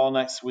basketball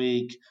next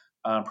week.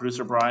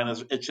 Producer Brian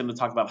is itching to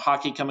talk about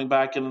hockey coming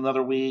back in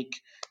another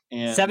week.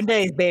 And 7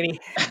 days, baby.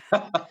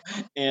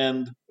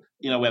 And,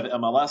 we have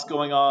MLS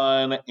going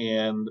on,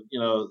 and,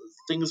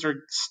 things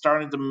are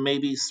starting to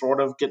maybe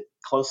sort of get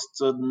close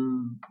to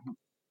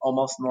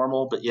almost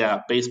normal. But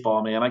yeah,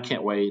 baseball, man, I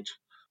can't wait.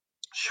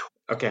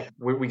 Okay,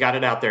 we got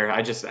it out there.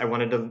 I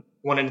wanted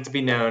it to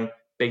be known.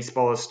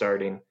 Baseball is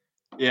starting.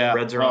 Yeah,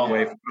 Reds are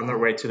on their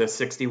way to the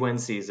 60-win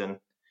season.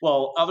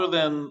 Well, other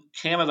than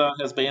Canada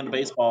has banned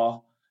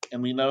baseball,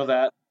 and we know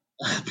that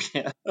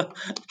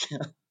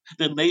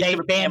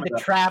They've banned the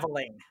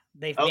traveling.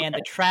 They've banned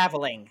the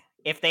traveling.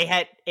 If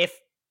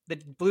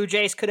the Blue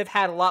Jays could have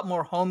had a lot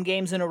more home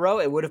games in a row,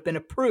 it would have been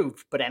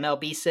approved. But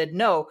MLB said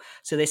no,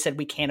 so they said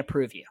we can't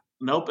approve you.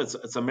 Nope,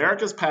 it's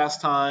America's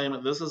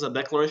pastime. This is a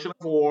declaration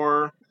of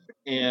war,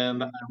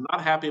 and I'm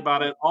not happy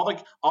about it. All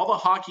the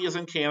hockey is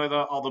in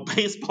Canada, all the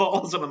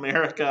baseball is in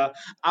America.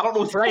 I don't know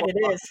what's right.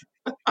 It is.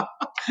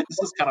 This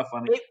is kind of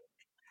funny.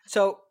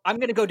 So I'm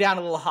going to go down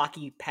a little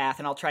hockey path,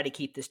 and I'll try to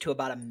keep this to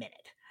about a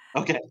minute.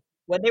 Okay.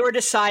 When they were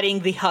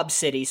deciding the hub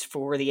cities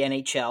for the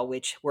NHL,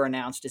 which were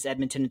announced as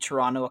Edmonton and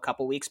Toronto a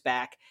couple weeks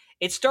back,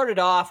 it started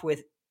off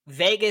with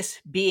Vegas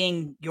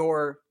being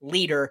your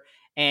leader,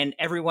 and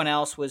everyone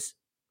else was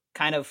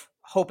kind of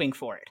hoping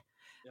for it.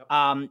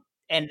 Yep.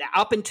 And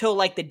up until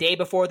like the day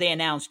before they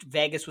announced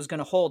Vegas was going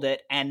to hold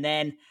it, and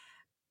then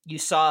you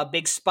saw a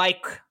big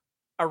spike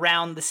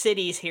around the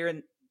cities here,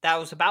 and that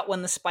was about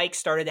when the spike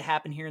started to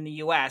happen here in the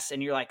U.S.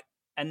 And you're like,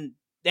 and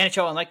the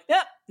NHL, I'm like,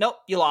 yeah, nope,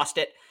 you lost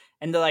it.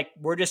 And they're like,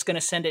 we're just going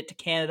to send it to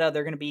Canada.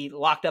 They're going to be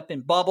locked up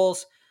in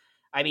bubbles.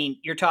 I mean,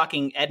 you're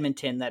talking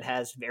Edmonton that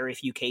has very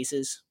few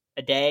cases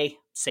a day.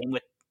 Same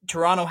with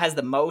Toronto has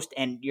the most,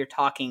 and you're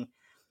talking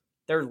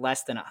they're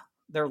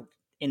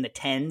in the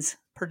tens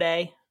per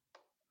day.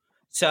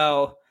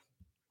 So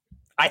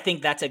I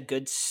think that's a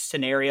good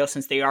scenario,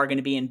 since they are going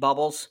to be in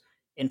bubbles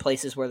in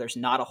places where there's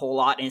not a whole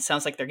lot. And it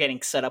sounds like they're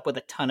getting set up with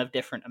a ton of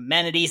different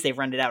amenities. They've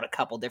rented out a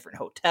couple different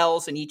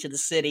hotels in each of the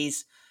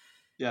cities.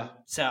 Yeah.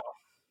 So,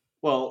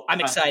 well, I'm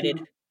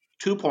excited.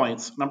 2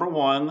 points. Number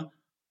one,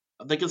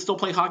 they can still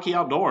play hockey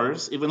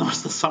outdoors, even though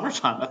it's the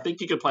summertime. I think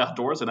you could play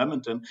outdoors in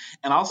Edmonton.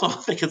 And also, I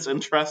think it's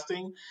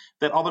interesting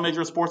that all the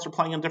major sports are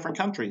playing in different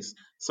countries.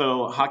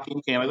 So hockey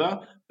in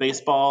Canada,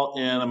 baseball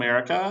in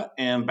America,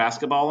 and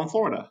basketball in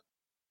Florida.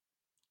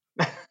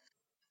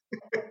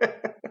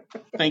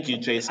 Thank you,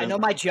 Jason. I know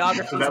my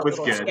geography is a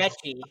little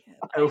sketchy.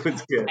 That was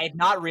good. I had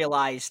not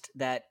realized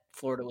that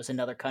Florida was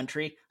another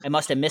country. I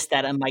must have missed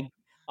that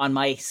on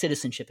my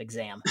citizenship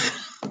exam.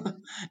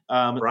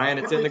 Ryan,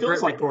 it's in the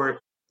Grit Report.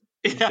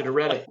 You should have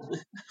read it.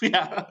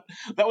 Yeah,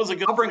 that was a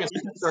good. I'll bring us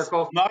to the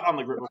circle. Not on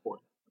the Grit Report.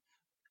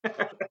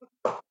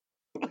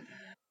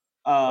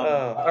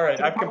 All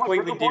right, I've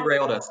completely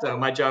derailed us, so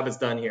my job is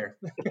done here.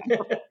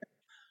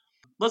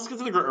 Let's get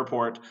to the Grit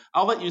Report.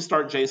 I'll let you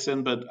start,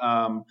 Jason, but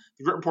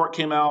the Grit Report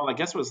came out, I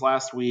guess it was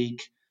last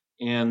week.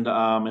 And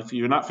if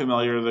you're not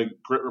familiar, the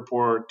Grit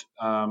Report,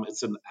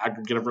 it's an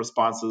aggregate of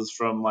responses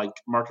from like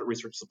market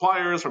research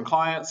suppliers, from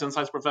clients,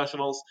 insights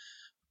professionals,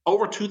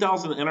 over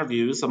 2,000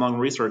 interviews among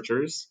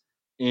researchers.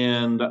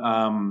 And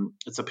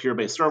it's a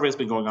peer-based survey. It's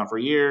been going on for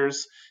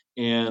years.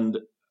 And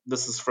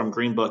this is from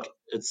Green Book.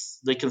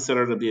 They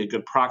consider it to be a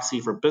good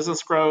proxy for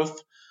business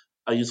growth,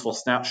 a useful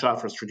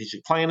snapshot for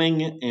strategic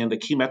planning, and a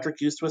key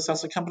metric used to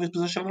assess a company's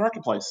position in the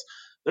marketplace.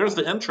 There's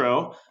the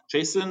intro.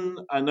 Jason,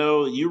 I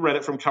know you read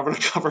it from cover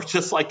to cover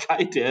just like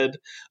I did.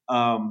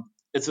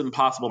 It's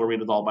impossible to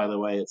read it all, by the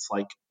way. It's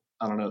like,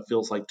 I don't know, it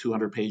feels like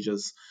 200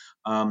 pages.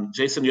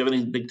 Jason, do you have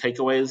any big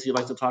takeaways you'd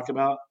like to talk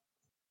about?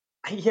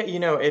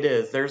 Yeah, it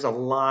is. There's a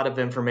lot of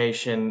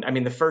information. I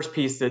mean, the first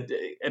piece that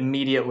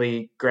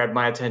immediately grabbed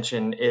my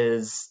attention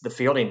is the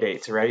fielding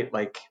dates, right?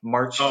 Like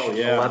March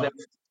 11th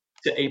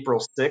to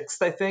April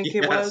 6th, I think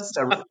it was.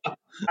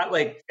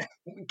 Like,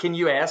 can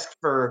you ask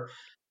for,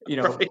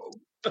 right,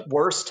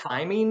 worse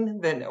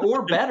timing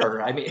or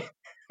better? I mean,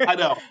 I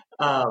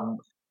know.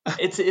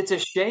 It's a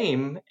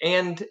shame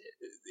and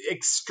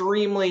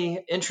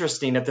extremely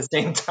interesting at the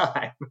same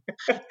time.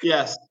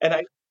 Yes.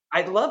 And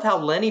I love how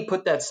Lenny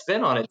put that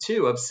spin on it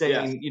too, of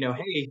saying,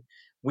 hey,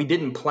 we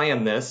didn't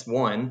plan this,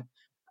 one.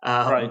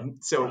 Right.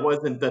 So it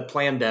wasn't the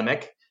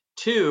plandemic.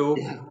 Two,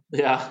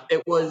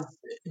 it was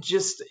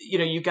just,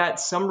 you got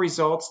some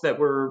results that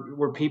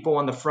were people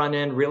on the front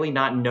end really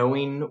not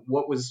knowing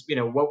what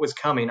was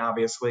coming,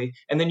 obviously.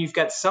 And then you've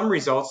got some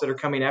results that are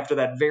coming after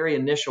that very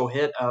initial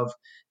hit of,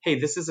 hey,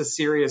 this is a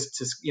serious,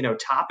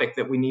 topic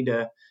that we need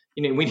to,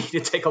 we need to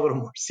take a little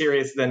more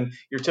serious than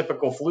your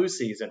typical flu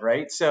season,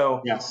 right?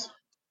 So, yes.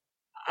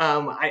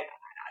 So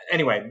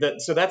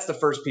that's the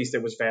first piece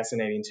that was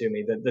fascinating to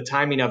me, the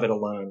timing of it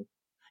alone.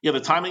 Yeah, the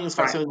timing is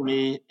fascinating to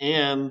me,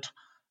 and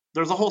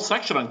there's a whole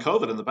section on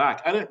COVID in the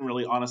back. I didn't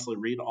really honestly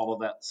read all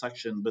of that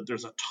section, but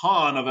there's a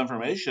ton of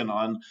information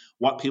on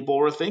what people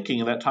were thinking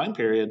in that time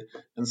period,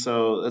 and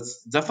so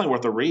it's definitely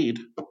worth a read.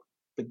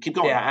 But keep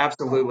going. Yeah,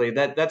 absolutely.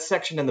 That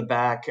section in the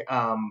back,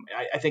 I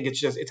think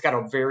it's got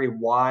a very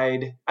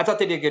wide. I thought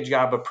they did a good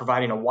job of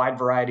providing a wide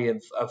variety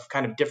of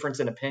kind of difference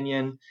in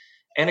opinion,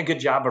 and a good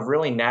job of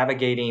really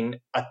navigating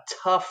a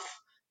tough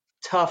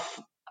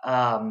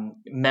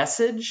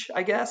message,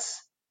 I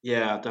guess.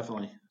 Yeah,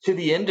 definitely. To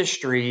the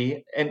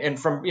industry, and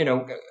from,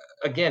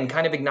 again,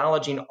 kind of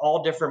acknowledging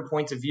all different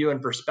points of view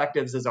and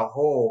perspectives as a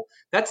whole.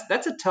 That's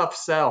a tough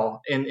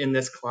sell in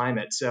this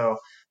climate. So,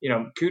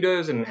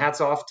 kudos and hats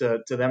off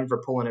to them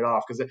for pulling it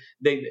off, because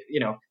they,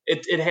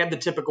 it had the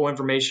typical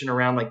information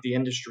around like the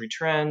industry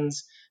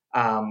trends.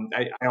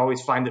 I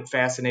always find it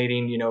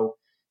fascinating,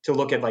 to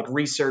look at like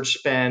research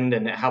spend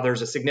and how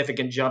there's a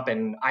significant jump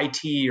in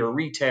IT or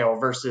retail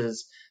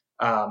versus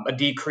a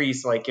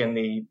decrease like in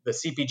the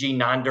CPG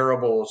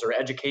non-durables or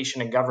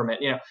education and government.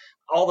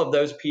 All of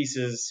those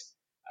pieces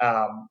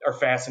are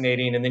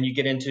fascinating. And then you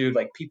get into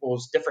like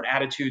people's different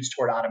attitudes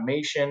toward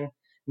automation. And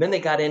then they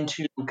got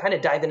into kind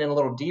of diving in a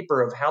little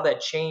deeper of how that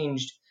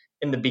changed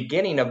in the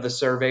beginning of the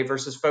survey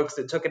versus folks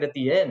that took it at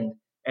the end,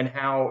 and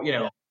how,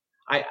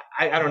 I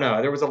don't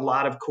know. There was a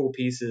lot of cool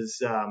pieces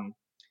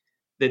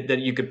that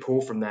you could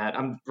pull from that.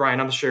 Ryan,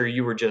 I'm sure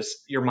you were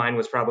your mind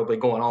was probably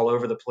going all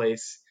over the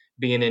place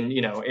being in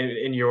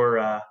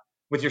your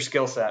with your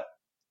skill set.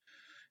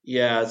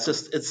 Yeah,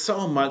 it's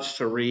so much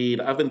to read.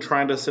 I've been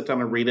trying to sit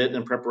down and read it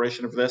in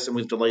preparation for this, and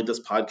we've delayed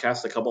this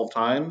podcast a couple of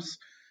times,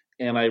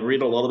 and I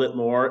read a little bit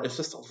more. It's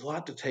just a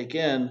lot to take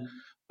in.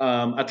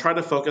 I try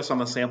to focus on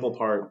the sample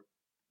part.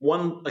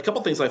 A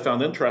couple things I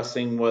found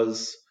interesting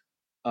was,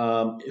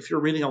 if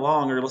you're reading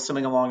along or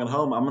listening along at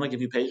home, I'm going to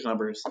give you page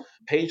numbers.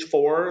 Page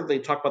 4, they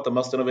talk about the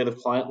most innovative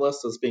client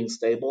list as being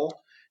stable.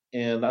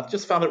 And I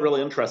just found it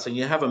really interesting.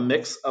 You have a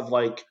mix of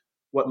like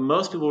what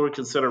most people would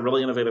consider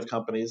really innovative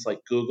companies like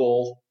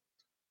Google,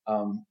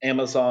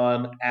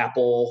 Amazon,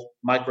 Apple,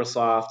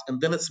 Microsoft, and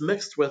then it's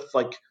mixed with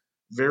like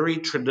very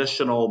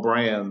traditional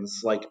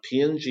brands like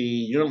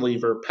P&G,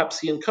 Unilever,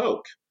 Pepsi, and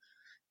Coke.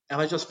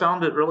 And I just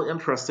found it really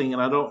interesting.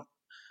 And I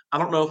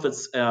don't know if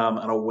it's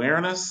an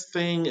awareness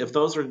thing, if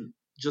those are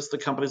just the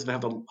companies that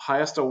have the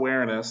highest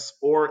awareness,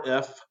 or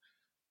if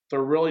they're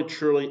really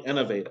truly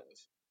innovative.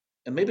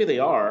 And maybe they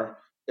are.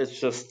 It's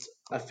just,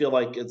 I feel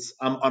like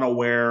I'm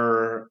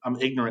unaware, I'm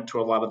ignorant to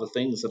a lot of the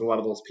things that a lot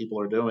of those people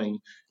are doing.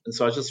 And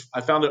so I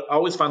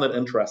always found it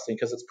interesting,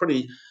 because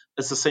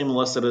it's the same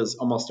list it is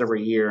almost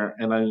every year.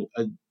 And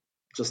I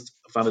just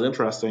found it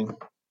interesting.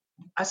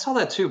 I saw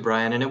that too,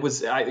 Brian, and it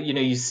was,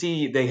 you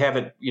see they have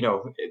it,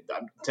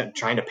 I'm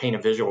trying to paint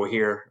a visual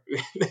here,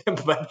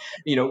 but,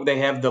 they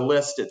have the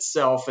list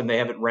itself and they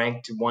have it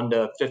ranked 1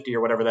 to 50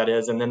 or whatever that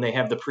is. And then they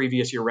have the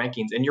previous year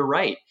rankings. And you're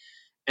right.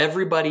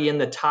 Everybody in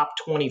the top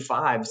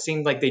 25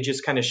 seemed like they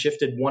just kind of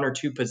shifted 1 or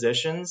 2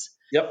 positions.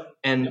 Yep.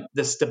 And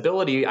the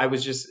stability, I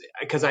was just,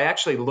 because I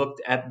actually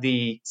looked at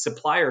the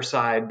supplier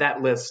side,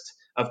 that list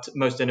of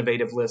most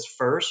innovative list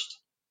first.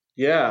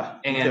 Yeah.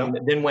 And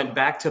then went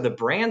back to the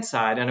brand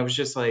side, and I was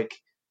just like,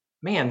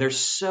 man, there's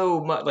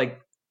so much,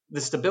 like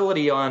the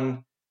stability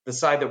on the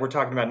side that we're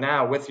talking about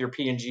now with your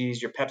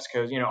P&Gs, your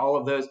PepsiCos, all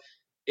of those.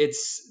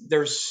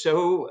 There's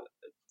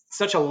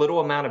such a little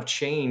amount of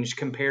change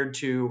compared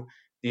to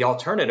the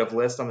alternative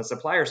list on the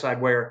supplier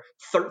side, where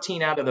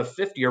 13 out of the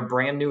 50 are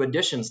brand new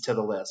additions to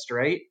the list,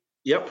 right?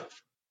 Yep.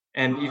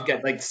 And you've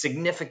got like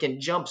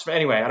significant jumps.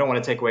 Anyway, I don't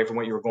want to take away from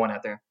what you were going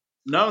at there.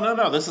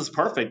 No. This is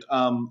perfect.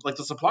 Like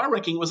the supplier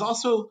ranking was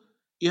also,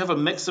 you have a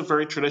mix of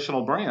very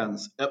traditional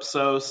brands: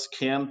 Ipsos,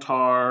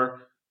 Kantar,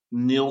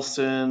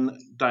 Nielsen,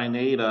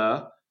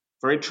 Dynata,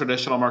 very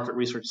traditional market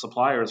research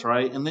suppliers,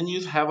 right? And then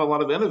you have a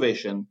lot of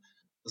innovation.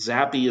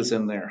 Zappi is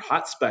in there,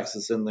 Hot Specs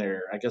is in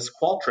there, I guess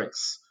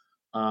Qualtrics,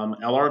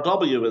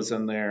 LRW is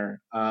in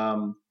there,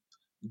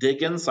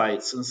 Dig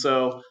Insights, and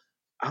so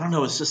I don't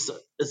know. It's just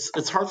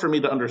it's hard for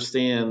me to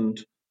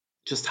understand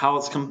just how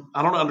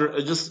I don't know.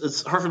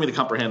 It's hard for me to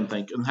comprehend,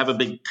 think, and have a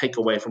big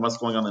takeaway from what's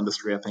going on in the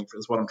industry. I think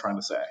is what I'm trying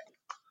to say.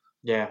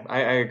 Yeah, I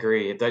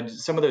agree.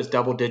 Some of those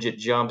double-digit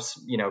jumps,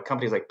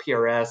 companies like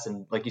PRS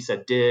and, like you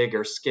said, Dig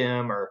or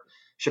Skim or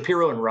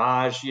Shapiro and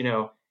Raj,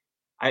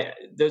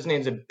 those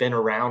names have been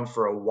around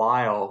for a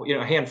while.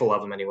 A handful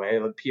of them anyway.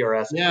 Like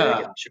PRS, Dig,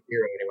 and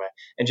Shapiro anyway.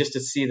 And just to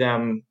see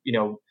them,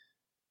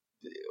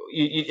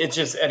 it's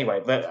just anyway.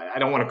 But I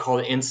don't want to call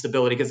it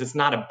instability because it's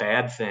not a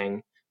bad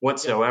thing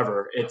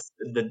whatsoever. Yeah. It's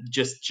the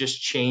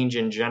just change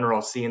in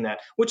general, seeing that,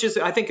 which is,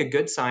 I think, a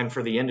good sign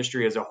for the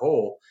industry as a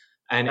whole.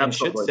 And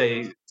should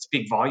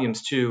speak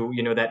volumes to,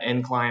 that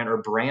end client or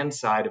brand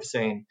side of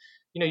saying,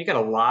 you got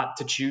a lot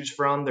to choose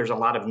from. There's a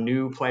lot of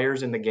new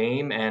players in the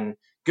game, and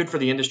good for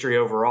the industry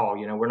overall.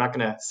 We're not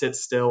going to sit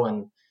still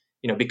and,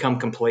 become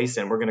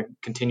complacent. We're going to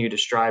continue to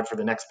strive for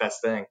the next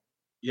best thing.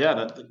 Yeah,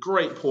 that's a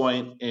great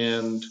point.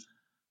 And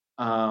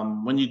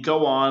when you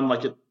go on,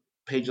 like at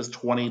pages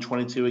 20,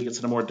 22, it gets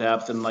into more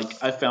depth. And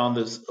like I found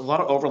there's a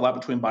lot of overlap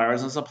between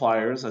buyers and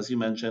suppliers, as you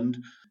mentioned.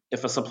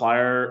 If a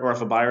supplier or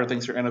if a buyer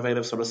thinks you're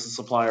innovative, so does the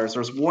suppliers.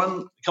 There's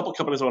a couple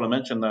companies I want to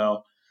mention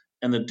though,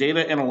 and the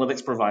data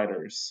analytics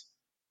providers.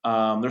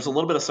 There's a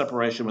little bit of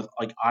separation with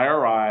like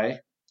IRI,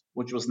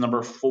 which was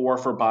number 4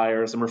 for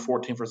buyers, number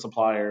 14 for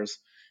suppliers.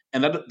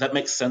 And that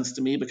makes sense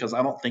to me because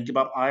I don't think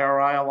about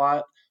IRI a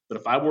lot. But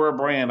if I were a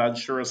brand, I'd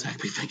sure as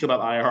heck be thinking about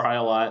IRI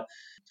a lot.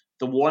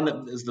 The one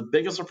that is the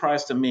biggest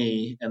surprise to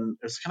me, and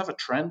there's kind of a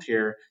trend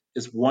here,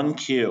 is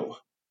 1Q.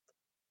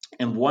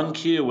 And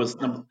 1Q was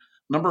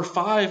number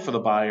 5 for the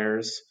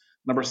buyers,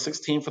 number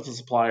 16 for the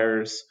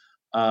suppliers.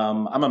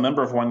 I'm a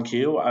member of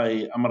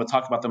 1Q. I'm going to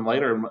talk about them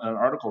later in an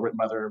article written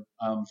by their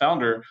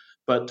founder.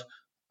 But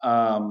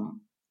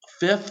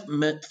fifth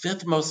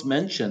most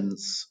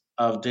mentions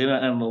of data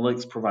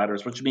analytics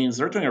providers, which means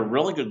they're doing a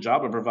really good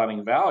job of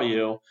providing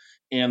value.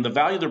 And the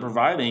value they're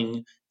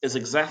providing is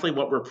exactly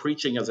what we're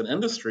preaching as an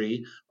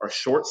industry, are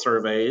short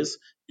surveys.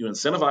 You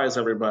incentivize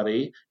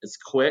everybody. It's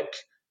quick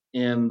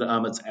and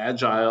it's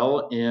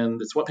agile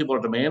and it's what people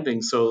are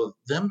demanding. So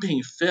them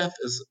being 5th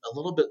is a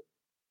little bit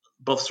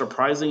both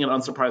surprising and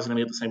unsurprising to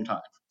me at the same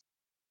time.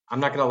 I'm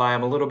not going to lie.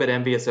 I'm a little bit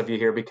envious of you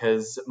here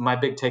because my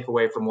big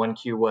takeaway from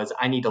 1Q was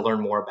I need to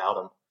learn more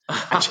about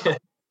them.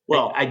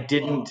 Well, I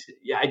didn't.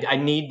 I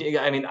need.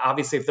 I mean,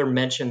 obviously, if they're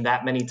mentioned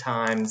that many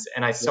times,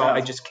 and I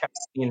just kept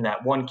seeing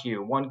that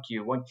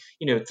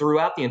 1Q,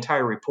 throughout the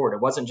entire report.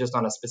 It wasn't just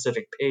on a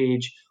specific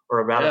page or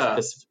about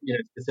a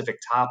specific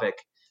topic.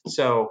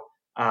 So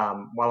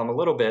while I'm a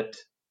little bit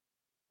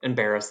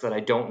embarrassed that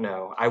I don't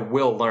know, I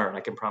will learn.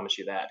 I can promise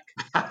you that.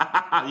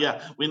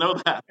 Yeah, we know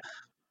that.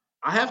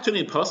 I have too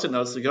many Post-it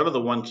notes to go to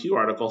the 1Q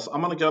article, so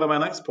I'm going to go to my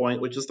next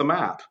point, which is the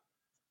map.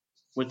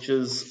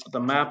 The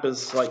map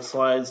is like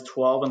slides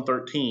 12 and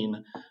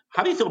 13.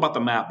 How do you feel about the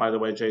map, by the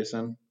way,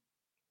 Jason?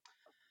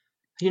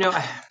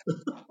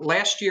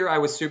 Last year I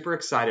was super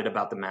excited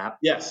about the map.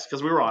 Yes,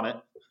 because we were on it.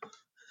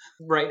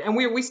 Right, and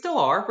we still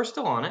are. We're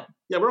still on it.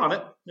 Yeah, we're on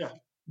it. Yeah.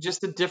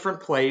 Just a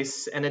different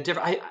place and a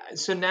different.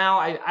 So now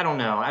I don't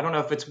know. I don't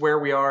know if it's where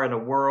we are in the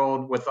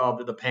world with all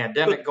the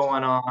pandemic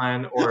going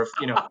on, or if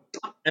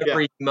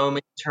every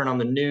moment you turn on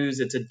the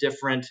news, it's a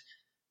different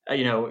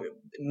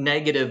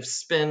negative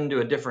spin to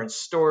a different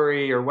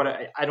story or what.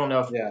 I don't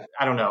know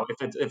I don't know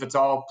if it's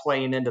all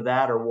playing into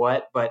that or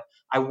what, but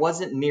I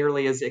wasn't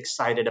nearly as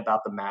excited about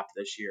the map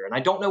this year, and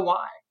I don't know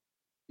why.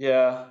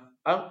 Yeah,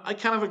 I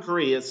kind of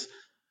agree.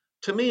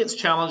 To me, it's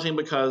challenging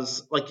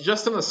because, like,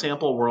 just in the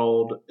sample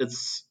world,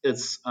 it's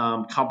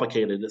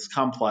complicated, it's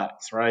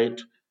complex, right?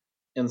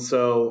 And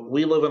so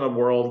we live in a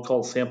world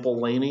called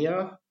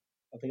Samplelania.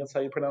 I think that's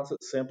how you pronounce it,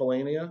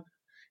 Samplelania.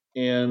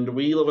 And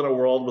we live in a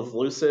world with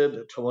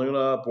Lucid,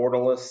 Toluna,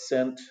 Borderless,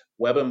 Cint,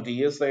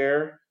 WebMD is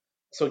there.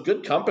 So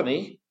good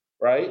company,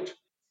 right?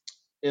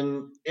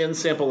 In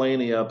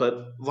Samplelania,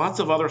 but lots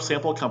of other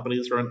sample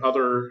companies are in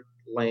other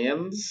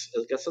lands.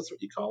 I guess that's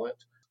what you call it.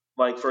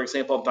 Like, for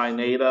example,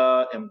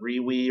 Dynata and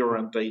Rewe are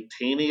in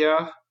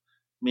Datania.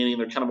 meaning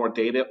they're kind of more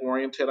data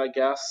oriented, I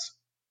guess.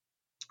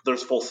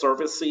 There's full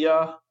service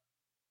SIA,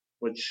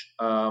 which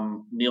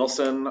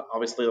Nielsen,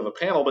 obviously of a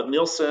panel, but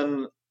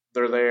Nielsen,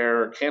 they're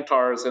there.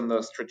 Kantar's in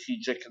the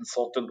strategic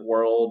consultant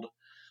world.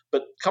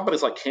 But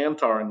companies like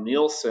Kantar and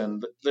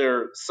Nielsen, there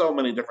are so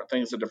many different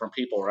things to different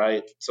people,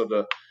 right? So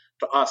to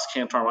us,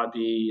 Kantar might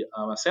be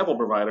a sample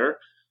provider.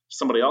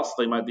 Somebody else,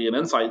 they might be an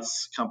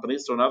insights company.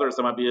 So in others,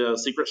 they might be a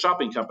secret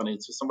shopping company.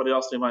 So somebody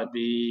else, they might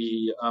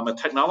be a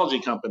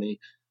technology company.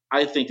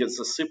 I think it's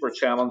a super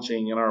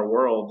challenging in our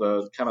world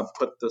to kind of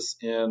put this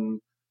in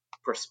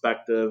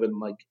perspective, and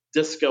like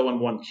Disco and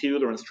 1Q,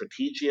 they're in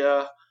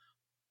Strategia.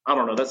 I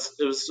don't know.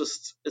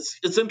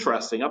 It's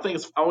interesting. I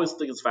always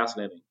think it's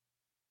fascinating.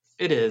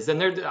 It is,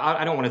 and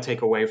I don't want to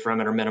take away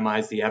from it or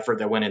minimize the effort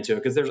that went into it,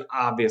 because there's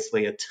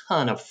obviously a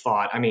ton of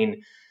thought. I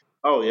mean,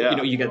 oh yeah,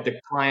 you got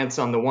the clients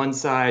on the one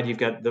side, you've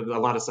got a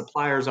lot of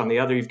suppliers on the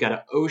other, you've got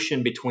an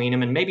ocean between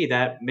them, and maybe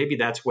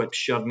that's what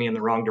shoved me in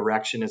the wrong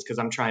direction, is because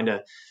I'm trying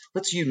to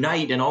let's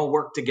unite and all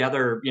work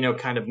together,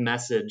 kind of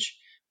message.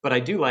 But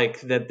I do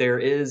like that there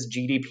is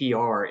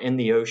GDPR in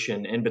the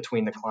ocean in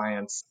between the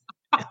clients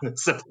and the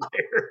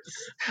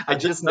suppliers. I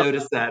just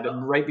noticed that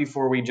right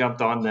before we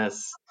jumped on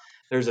this.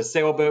 There's a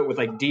sailboat with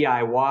like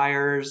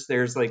DIYers.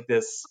 There's like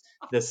this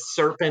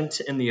serpent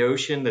in the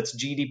ocean that's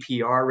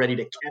GDPR, ready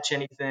to catch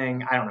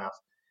anything. I don't know.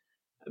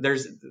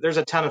 There's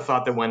a ton of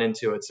thought that went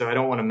into it, so I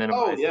don't want to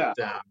minimize it.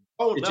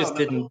 It just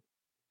didn't.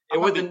 It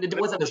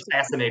wasn't as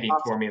fascinating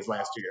for me as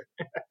last year.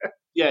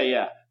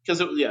 Yeah,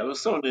 because it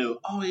was so new.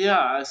 Oh yeah,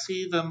 I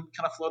see them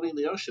kind of floating in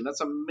the ocean.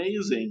 That's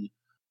amazing.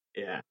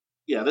 Yeah.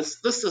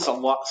 This is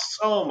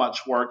so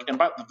much work, and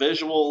the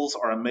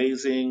visuals are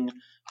amazing.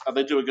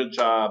 They do a good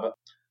job.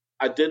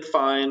 I did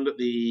find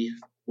the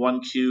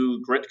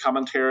 1Q grit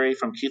commentary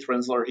from Keith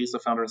Rensler. He's the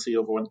founder and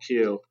CEO of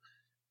 1Q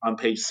on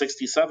page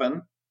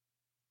 67.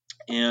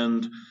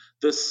 And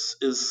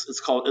it's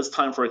called It's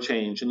Time for a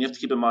Change. And you have to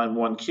keep in mind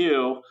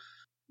 1Q,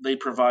 they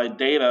provide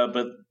data,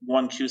 but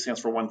 1Q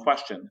stands for one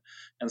question.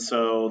 And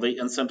so they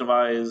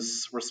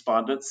incentivize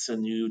respondents,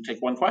 and you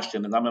take one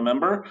question. And I'm a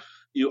member.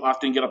 You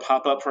often get a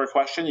pop-up for a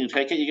question. You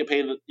take it, you get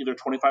paid either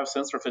 25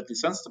 cents or 50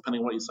 cents, depending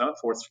on what you sign up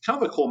for. It's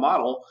kind of a cool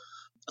model.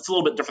 It's a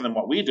little bit different than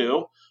what we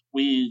do.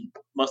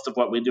 Most of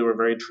what we do are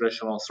very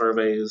traditional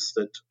surveys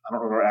that I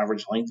don't know what our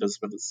average length is,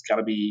 but it's got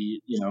to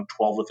be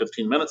 12 to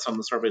 15 minutes on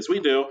the surveys we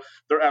do.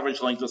 Their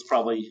average length is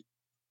probably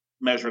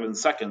measured in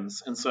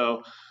seconds. And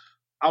so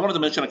I wanted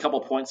to mention a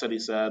couple points that he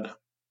said,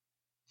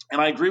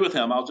 and I agree with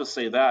him. I'll just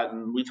say that,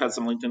 and we've had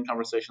some LinkedIn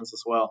conversations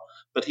as well.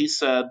 But he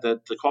said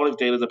that the quality of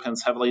data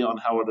depends heavily on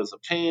how it is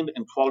obtained,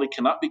 and quality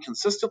cannot be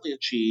consistently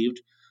achieved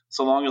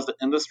so long as the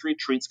industry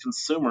treats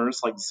consumers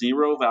like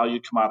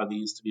zero-value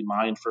commodities to be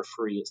mined for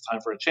free. It's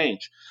time for a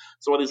change.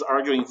 So what he's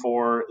arguing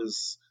for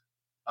is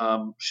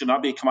should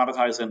not be a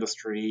commoditized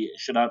industry.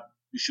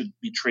 You should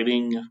be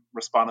treating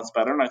respondents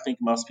better, and I think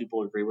most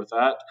people agree with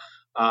that.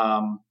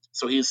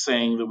 So he's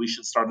saying that we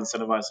should start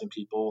incentivizing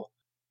people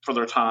for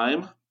their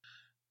time.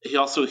 He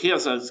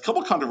has a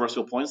couple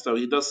controversial points, though.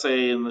 He does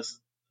say in this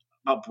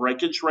about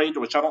breakage rate,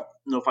 which I don't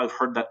know if I've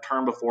heard that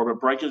term before,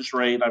 but breakage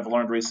rate I've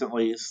learned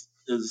recently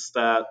is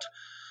that,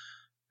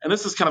 and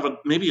this is kind of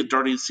maybe a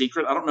dirty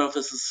secret. I don't know if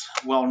this is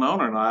well known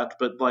or not,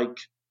 but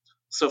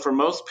so for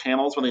most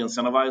panels, when they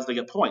incentivize, they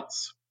get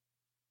points.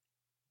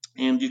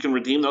 And you can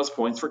redeem those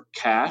points for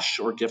cash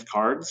or gift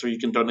cards, or you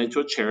can donate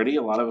to a charity.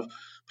 A lot of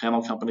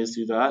panel companies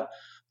do that.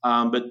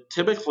 But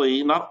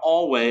typically, not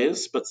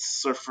always, but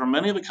for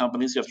many of the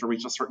companies, you have to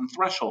reach a certain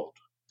threshold.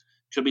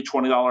 Could be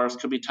 $20,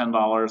 could be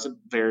 $10. It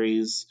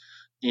varies.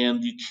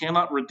 And you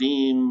cannot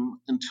redeem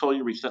until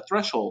you reach that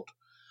threshold.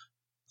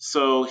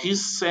 So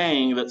he's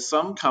saying that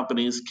some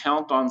companies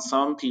count on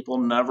some people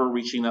never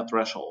reaching that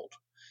threshold.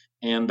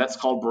 And that's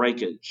called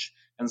breakage.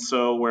 And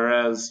so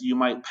whereas you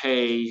might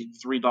pay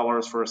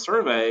 $3 for a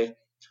survey,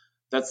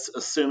 that's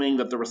assuming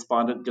that the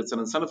respondent gets an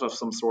incentive of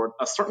some sort.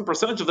 A certain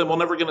percentage of them will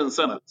never get an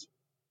incentive,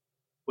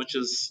 which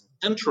is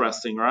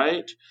interesting,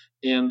 right?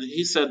 And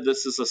he said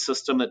this is a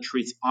system that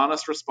treats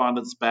honest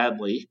respondents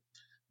badly,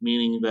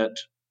 meaning that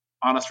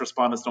honest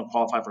respondents don't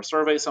qualify for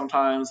surveys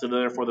sometimes, and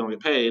therefore they don't get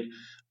paid,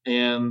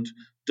 and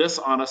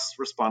dishonest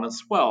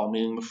respondents well,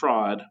 meaning the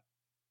fraud.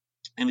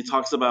 And he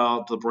talks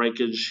about the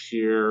breakage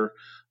here.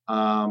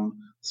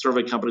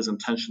 Survey companies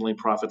intentionally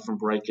profit from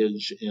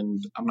breakage,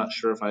 and I'm not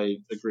sure if I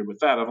agree with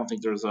that. I don't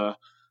think there's a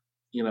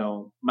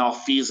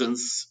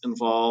malfeasance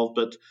involved,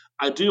 but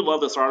I do love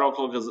this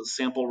article because it's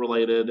sample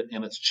related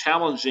and it's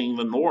challenging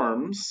the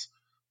norms.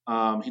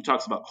 He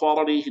talks about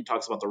quality. He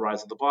talks about the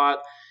rise of the bot.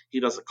 He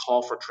does a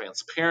call for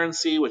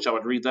transparency, which I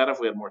would read that if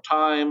we had more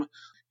time.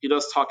 He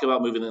does talk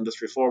about moving the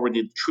industry forward.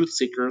 We need truth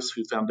seekers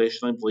who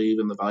foundationally believe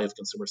in the value of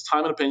consumers'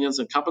 time and opinions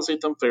and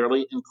compensate them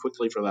fairly and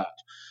quickly for that.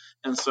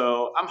 And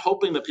so I'm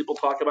hoping that people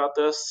talk about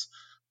this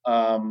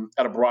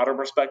at a broader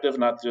perspective,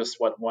 not just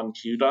what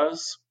 1Q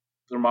does.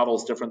 Their model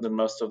is different than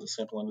most of the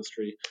sample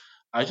industry.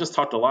 I just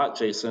talked a lot,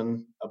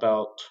 Jason,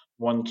 about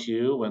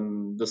 1Q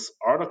and this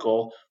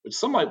article, which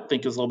some might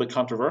think is a little bit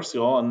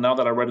controversial. And now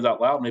that I read it out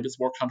loud, maybe it's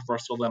more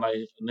controversial than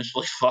I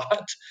initially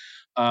thought.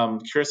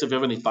 Curious if you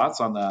have any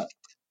thoughts on that.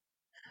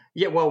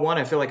 Yeah, well, one,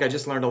 I feel like I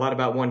just learned a lot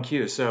about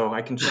 1Q, so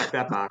I can check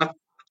that box.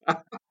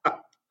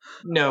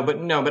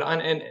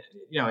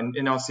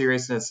 In all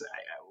seriousness,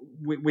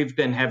 we've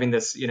been having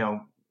this,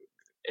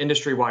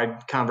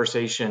 industry-wide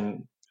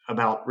conversation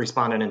about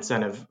respondent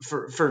incentive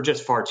for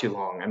just far too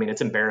long. I mean,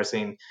 it's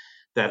embarrassing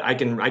that I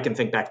can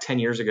think back 10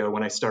 years ago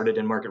when I started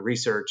in market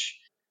research.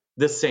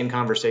 This same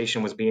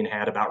conversation was being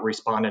had about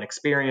respondent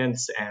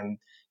experience and,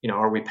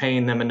 are we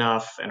paying them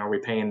enough, and are we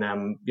paying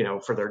them,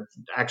 for their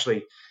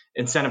actually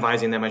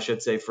incentivizing them, I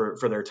should say,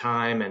 for their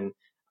time. And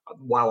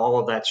while all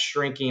of that's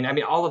shrinking, I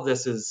mean, all of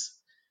this is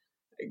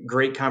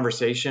great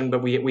conversation,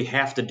 but we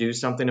have to do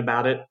something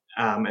about it,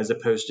 as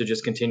opposed to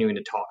just continuing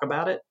to talk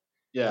about it.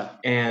 Yeah.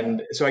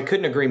 And so I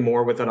couldn't agree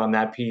more with it on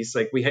that piece.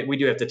 Like we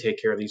do have to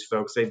take care of these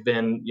folks. They've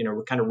been,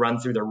 kind of run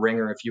through the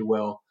ringer, if you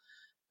will,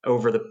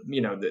 over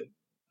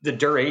the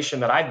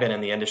duration that I've been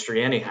in the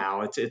industry.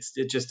 Anyhow,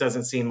 it just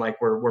doesn't seem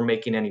like we're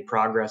making any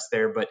progress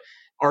there. But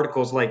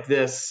articles like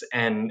this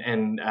and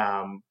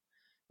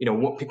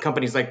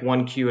companies like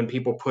 1Q and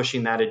people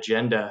pushing that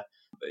agenda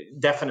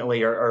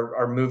definitely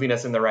are moving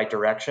us in the right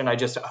direction. I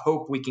just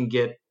hope we can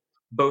get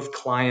both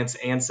clients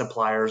and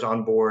suppliers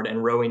on board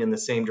and rowing in the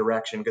same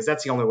direction, because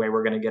that's the only way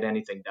we're going to get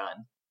anything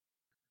done.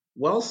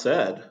 Well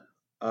said.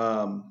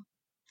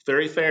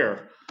 Very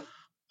fair.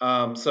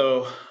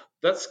 So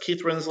that's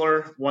Keith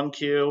Rinzler,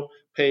 1Q,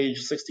 page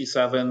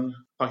 67,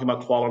 talking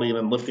about quality and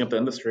then lifting up the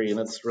industry. And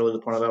that's really the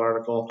point of that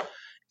article.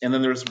 And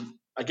then there's,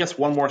 I guess,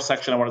 one more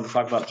section I wanted to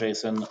talk about,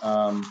 Jason.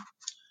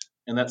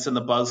 And that's in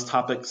the Buzz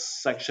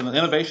Topics section,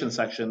 innovation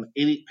section,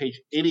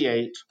 page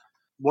 88.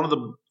 One of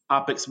the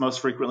topics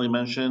most frequently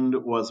mentioned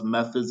was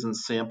methods and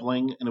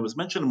sampling. And it was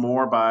mentioned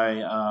more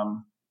by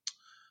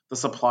the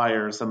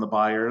suppliers than the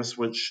buyers,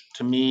 which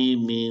to me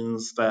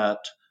means that,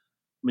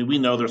 we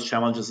know there's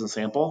challenges in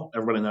sample.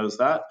 Everybody knows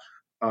that.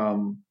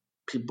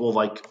 People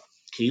like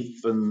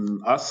Keith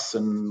and us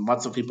and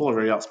lots of people are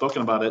very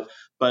outspoken about it.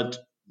 But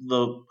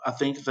I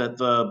think that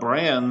the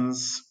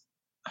brands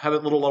had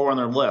it a little lower on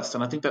their list.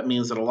 And I think that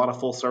means that a lot of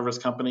full service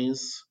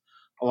companies,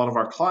 a lot of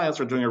our clients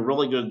are doing a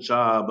really good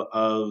job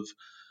of,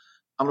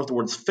 I don't know if the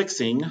word's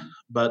fixing,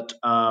 but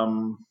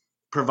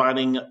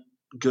providing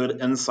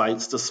good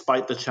insights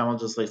despite the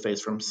challenges they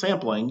face from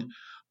sampling.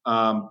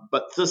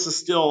 But this is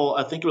still,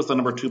 I think it was the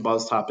number 2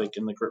 buzz topic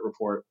in the Grit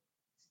report.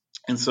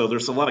 And so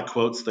there's a lot of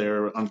quotes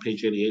there on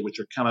page 88, which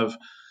are kind of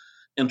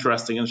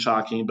interesting and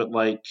shocking. But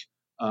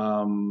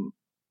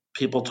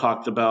people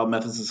talked about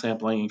methods of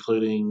sampling,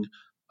 including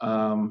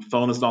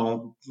phone is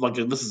no, like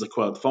this is a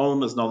quote,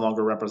 phone is no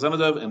longer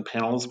representative and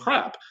panel is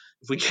crap.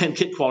 If we can't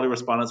get quality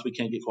respondents, we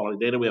can't get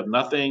quality data. We have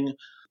nothing.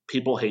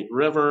 People hate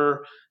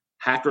River.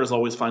 Hackers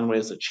always find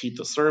ways to cheat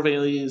the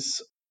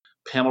surveys.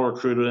 Panel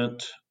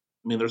recruitment.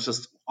 There's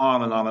just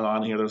on and on and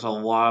on here. There's a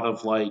lot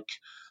of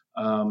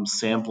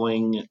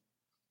sampling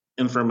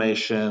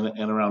information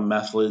and around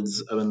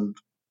methods and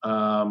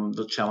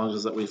the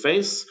challenges that we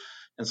face.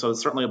 And so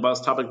it's certainly a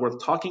buzz topic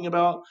worth talking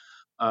about.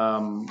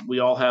 We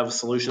all have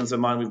solutions in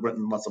mind. We've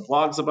written lots of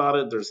blogs about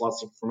it. There's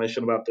lots of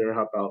information about there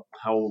about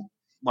how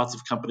lots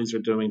of companies are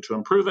doing to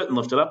improve it and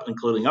lift it up,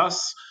 including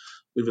us.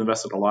 We've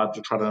invested a lot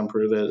to try to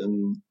improve it,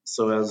 and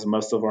so has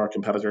most of our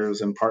competitors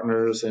and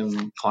partners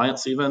and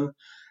clients even.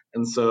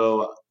 And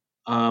so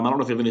I don't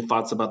know if you have any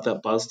thoughts about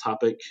that buzz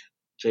topic,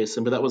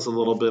 Jason, but that was a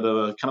little bit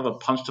of a kind of a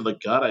punch to the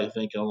gut, I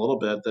think, in a little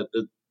bit,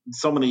 that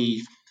so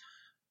many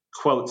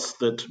quotes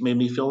that made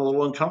me feel a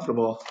little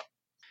uncomfortable.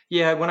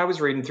 Yeah, when I was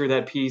reading through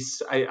that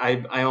piece,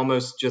 I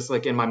almost just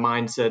in my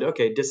mind said,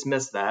 okay,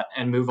 dismiss that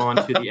and move on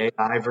to the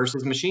AI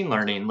versus machine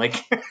learning.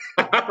 Right.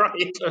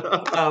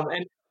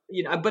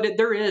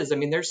 There is,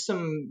 there's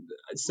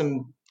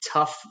some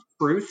tough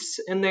truths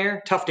in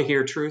there, tough to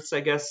hear truths, I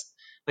guess.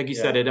 Like you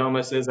said, it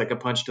almost is like a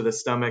punch to the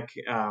stomach.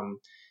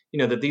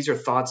 That these are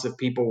thoughts of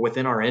people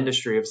within our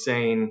industry of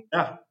saying,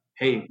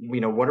 hey,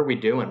 what are we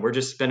doing? We're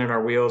just spinning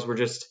our wheels. We're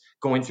just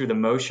going through the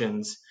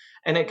motions.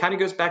 And it kind of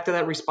goes back to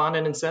that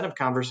respondent incentive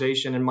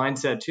conversation and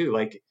mindset too.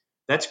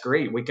 That's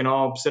great. We can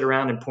all sit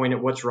around and point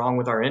at what's wrong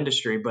with our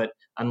industry, but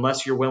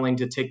unless you're willing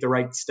to take the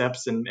right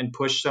steps and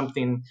push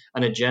an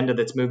agenda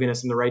that's moving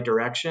us in the right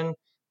direction,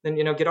 then,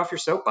 get off your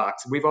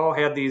soapbox. We've all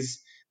had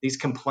these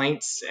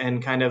complaints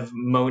and kind of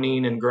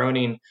moaning and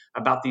groaning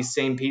about these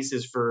same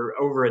pieces for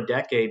over a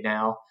decade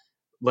now.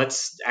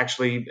 Let's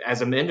actually,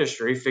 as an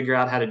industry, figure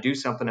out how to do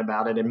something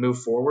about it and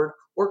move forward,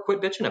 or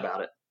quit bitching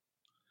about it.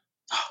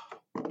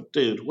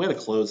 Dude, way to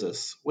close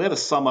this. Way to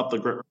sum up the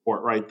Grit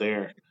report right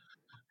there.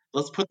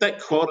 Let's put that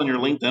quote on your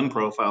LinkedIn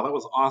profile. That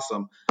was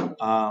awesome.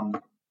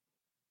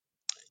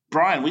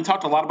 Brian, we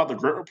talked a lot about the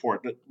Grit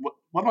report, but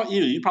what about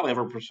you? You probably have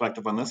a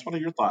perspective on this. What are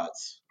your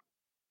thoughts?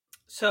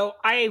 So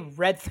I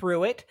read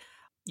through it.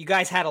 You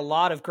guys had a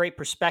lot of great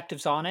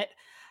perspectives on it.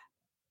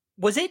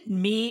 Was it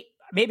me?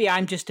 maybe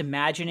I'm just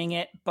imagining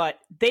it, but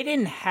they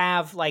didn't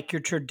have like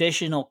your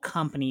traditional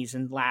companies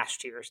in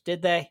last year's,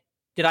 did they?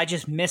 Did I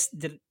just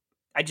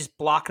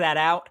block that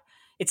out?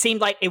 It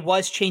seemed like it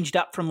was changed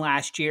up from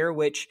last year,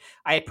 which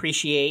I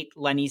appreciate.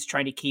 Lenny's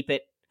trying to keep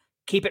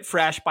it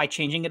fresh by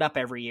changing it up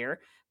every year.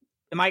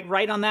 Am I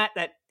right on that?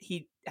 That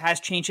he has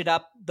changed it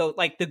up, though,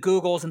 like the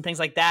Googles and things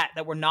like that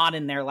were not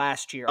in there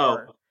last year.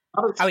 Or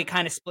how he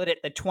kind of split it,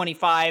 the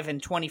 25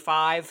 and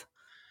 25.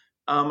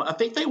 I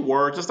think they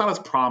were just not as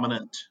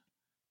prominent.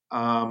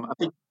 I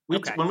think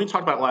when we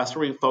talked about it last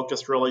year, we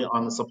focused really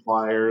on the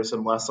suppliers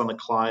and less on the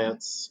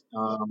clients.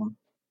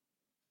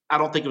 I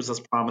don't think it was as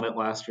prominent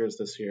last year as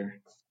this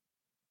year.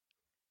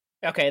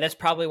 Okay, that's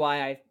probably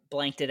why I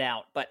blanked it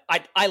out. But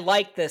I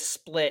like the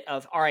split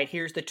of, all right,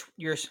 here's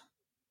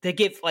they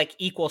give like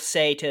equal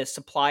say to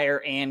supplier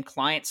and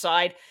client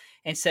side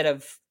instead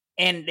of,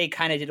 and they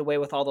kind of did away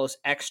with all those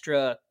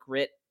extra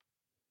grit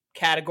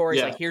categories.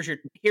 Yeah. Like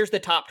here's the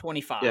top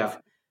 25.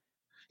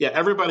 Yeah,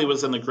 everybody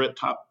was in the grit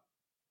top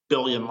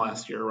billion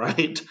last year,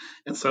 right?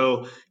 And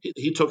so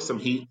he took some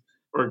heat,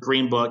 or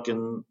Green Book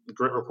and the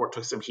Grit Report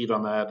took some heat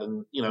on that.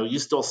 And, you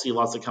still see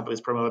lots of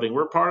companies promoting,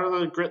 we're part of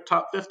the Grit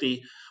Top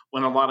 50,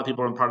 when a lot of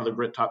people are part of the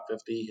Grit Top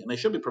 50, and they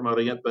should be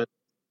promoting it. But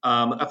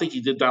I think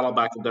he did dial it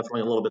back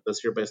definitely a little bit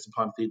this year based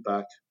upon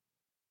feedback.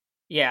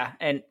 Yeah,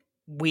 and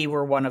we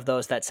were one of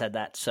those that said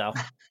that, so.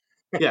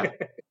 Yeah.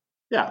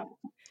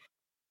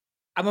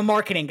 I'm a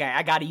marketing guy.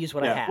 I got to use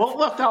what I have. Well,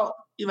 left out,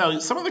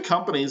 some of the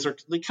companies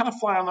they kind of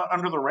fly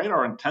under the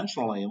radar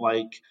intentionally.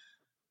 Like,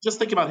 just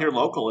think about here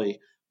locally,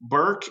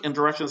 Burke and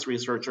Directions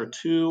Research are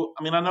two.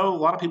 I mean, I know a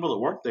lot of people that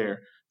work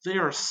there. They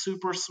are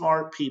super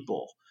smart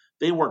people.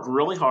 They work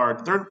really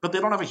hard, but they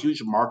don't have a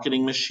huge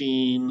marketing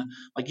machine.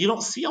 Like, you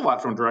don't see a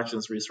lot from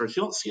Directions Research.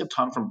 You don't see a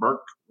ton from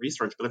Burke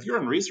Research. But if you're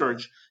in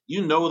research,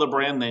 you know the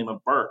brand name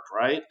of Burke,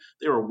 right?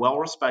 They are well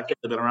respected.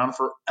 They've been around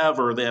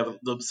forever. They have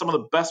some of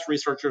the best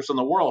researchers in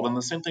the world. And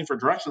the same thing for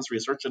Directions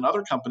Research and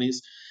other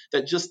companies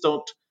that just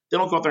don't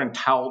go out there and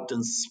tout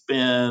and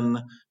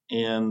spin.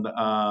 And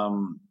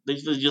they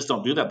just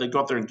don't do that. They go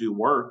out there and do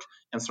work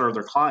and serve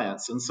their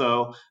clients. And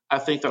so I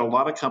think that a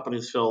lot of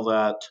companies feel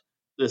that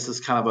this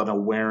is kind of an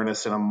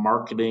awareness and a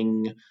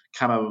marketing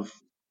kind of,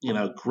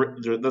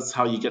 grit. That's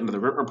how you get into the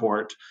Grit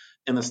Report.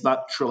 And it's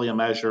not truly a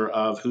measure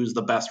of who's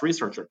the best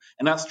researcher.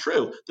 And that's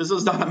true. This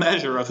is not a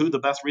measure of who the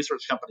best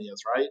research company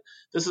is, right?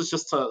 This is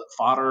just a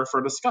fodder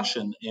for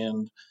discussion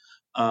and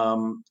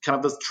kind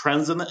of the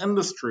trends in the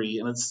industry.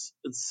 And it's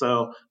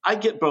so I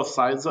get both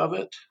sides of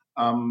it.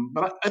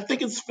 But I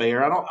think it's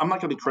fair. I'm not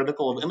going to be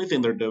critical of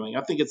anything they're doing.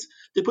 I think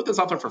they put this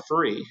out there for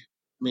free.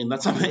 I mean,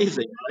 that's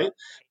amazing, right?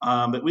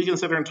 But we can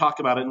sit there and talk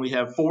about it, and we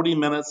have 40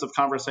 minutes of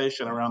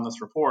conversation around this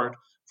report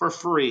for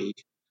free.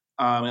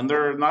 And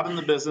they're not in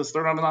the business.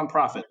 They're not a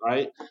nonprofit,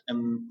 right?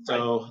 And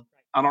so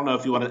I don't know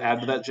if you want to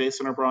add to that,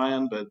 Jason or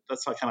Brian, but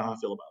that's kind of how I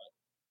feel about it.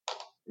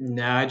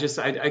 No,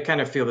 I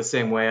kind of feel the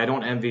same way. I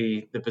don't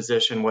envy the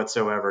position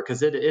whatsoever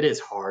because it is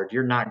hard.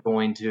 You're not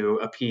going to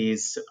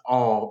appease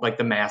all like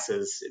the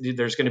masses.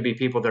 There's going to be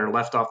people that are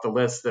left off the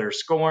list that are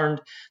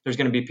scorned. There's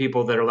going to be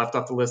people that are left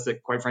off the list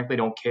that quite frankly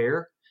don't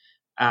care.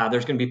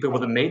 There's going to be people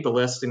that made the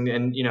list and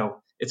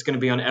it's going to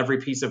be on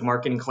every piece of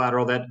marketing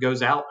collateral that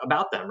goes out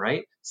about them,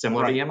 right?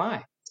 Similar to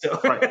EMI. So,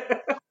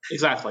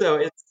 Exactly. So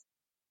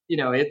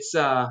it's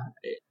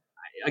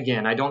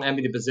again, I don't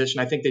envy the position.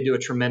 I think they do a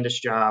tremendous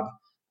job.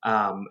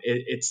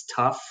 It's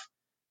tough,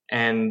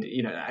 and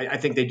I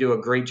think they do a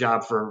great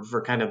job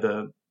for kind of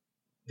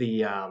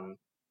the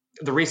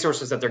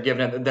resources that they're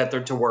given that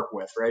they're to work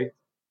with, right?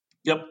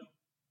 Yep.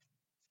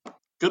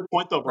 Good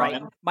point, though,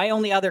 Brian. Right.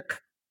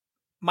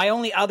 My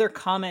only other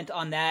comment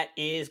on that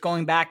is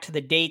going back to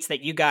the dates that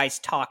you guys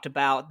talked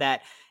about.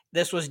 That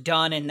this was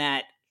done in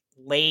that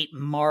late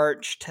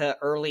March to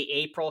early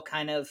April,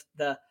 kind of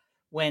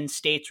when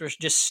states were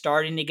just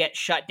starting to get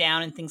shut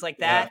down and things like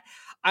that. Yeah.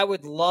 I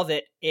would love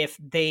it if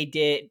they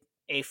did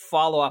a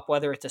follow-up,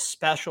 whether it's a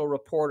special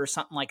report or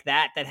something like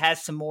that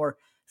has some more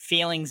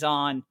feelings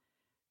on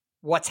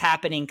what's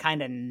happening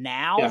kind of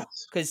now.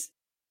 Because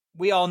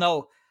we all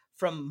know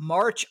from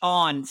March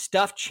on,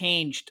 stuff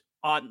changed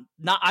on,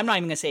 I'm not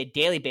even going to say a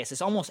daily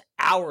basis, almost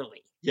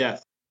hourly.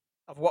 Yes.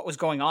 Of what was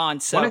going on.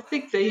 So I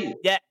think they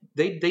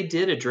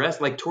did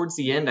address, like towards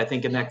the end, I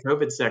think in that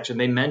COVID section,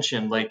 they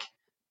mentioned like,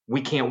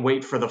 we can't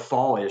wait for the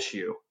fall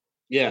issue.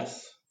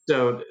 Yes.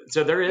 So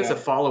there is a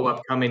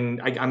follow-up coming.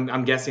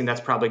 I'm guessing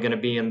that's probably going to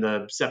be in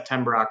the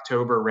September,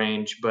 October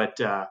range, but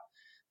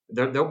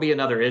there'll be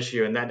another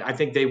issue. And that I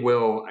think they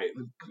will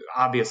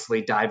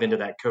obviously dive into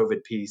that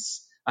COVID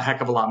piece a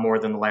heck of a lot more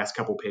than the last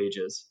couple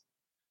pages.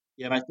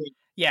 Yeah, and I think.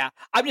 Yeah,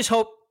 I'm just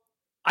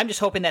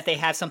hoping that they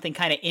have something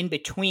kind of in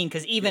between,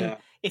 because even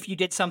if you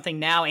did something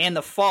now and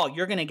the fall,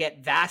 you're going to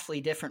get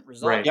vastly different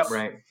results. Right. Yep.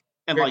 Right.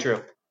 And very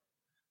true.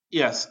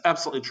 Yes,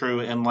 absolutely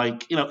true. And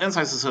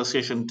Insights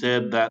Association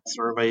did that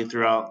survey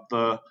throughout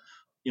the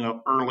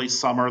early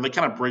summer. They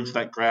kind of bridge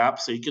that gap.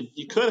 So you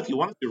could, if you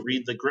wanted to,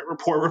 read the Grit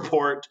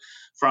report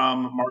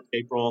from March,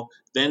 April.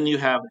 Then you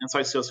have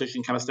Inside Sales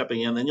Station kind of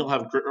stepping in. Then you'll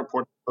have Grit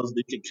report.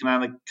 You could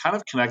kind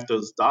of connect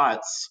those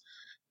dots.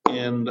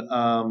 And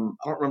I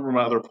don't remember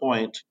my other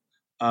point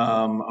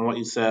on what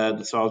you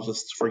said, so I'll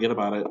just forget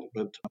about it.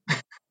 But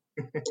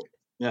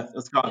yeah,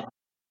 it's gone.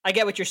 I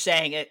get what you're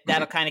saying.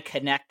 That'll kind of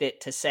connect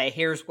it to say,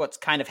 here's what's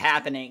kind of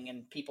happening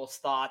and people's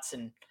thoughts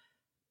and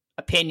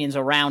opinions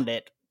around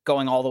it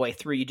going all the way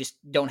through. You just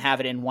don't have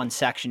it in one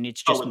section.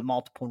 It's just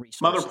multiple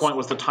resources. My other point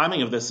was the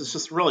timing of this is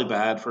just really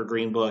bad for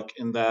Green Book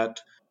in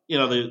that,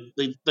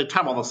 they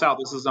time all this out.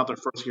 This is not their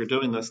first year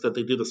doing this, that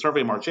they do the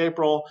survey March,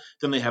 April.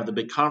 Then they have the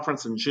big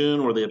conference in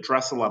June where they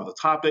address a lot of the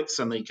topics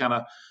and they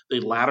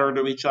ladder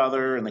to each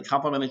other and they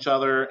complement each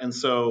other. And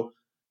so,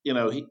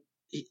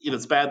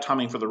 it's bad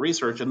timing for the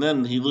research, and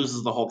then he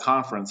loses the whole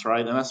conference,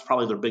 right? And that's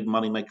probably their big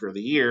moneymaker of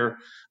the year,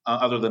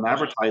 other than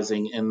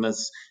advertising. And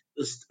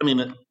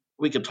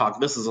we could talk.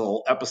 This is a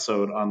whole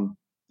episode on,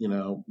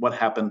 what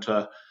happened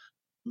to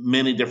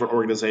many different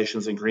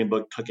organizations, and Green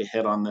Book took a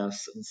hit on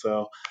this. And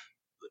so,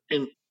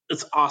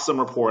 it's an awesome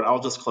report. I'll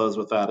just close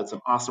with that. It's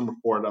an awesome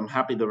report. I'm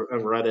happy to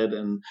have read it,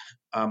 and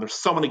there's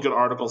so many good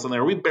articles in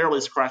there. We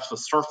barely scratched the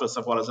surface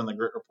of what is in the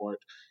Grit report.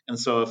 And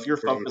so, if your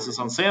focus is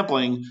on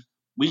sampling,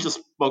 we just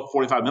spoke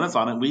 45 minutes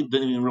on it. We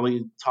didn't even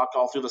really talk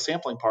all through the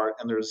sampling part.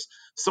 And there's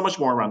so much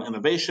more around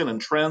innovation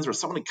and trends. There's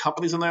so many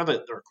companies in there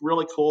that are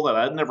really cool that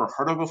I'd never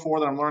heard of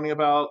before that I'm learning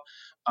about.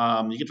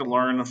 You get to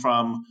learn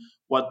from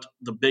what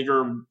the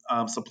bigger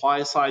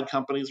supply side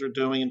companies are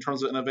doing in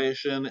terms of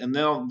innovation. And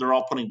then they're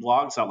all putting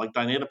blogs out, like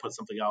Dynata put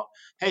something out.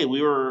 Hey,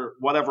 we were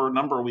whatever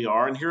number we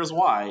are, and here's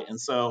why.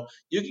 And so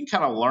you can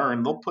kind of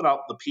learn. They'll put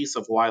out the piece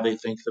of why they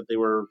think that they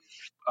were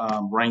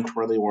ranked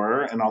where they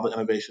were and all the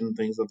innovation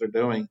things that they're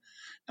doing.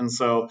 And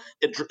so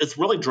it's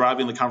really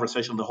driving the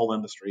conversation of the whole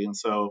industry. And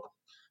so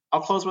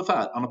I'll close with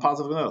that on a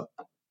positive note.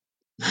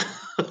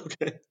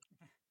 Okay.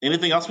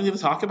 Anything else we need to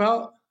talk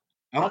about?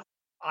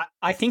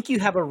 I think you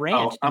have a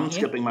rant. I'm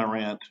skipping my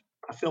rant.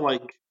 I feel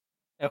like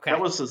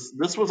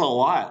this was a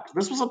lot.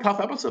 This was a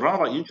tough episode. I don't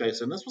know about you,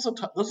 Jason. This was a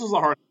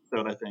hard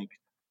episode, I think.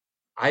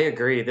 I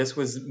agree. This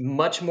was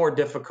much more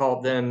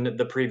difficult than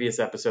the previous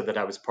episode that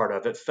I was part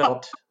of. It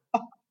felt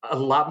a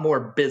lot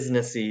more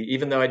businessy,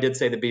 even though I did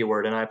say the B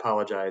word, and I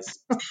apologize.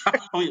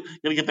 We're going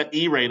to get that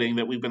E rating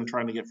that we've been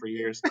trying to get for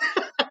years.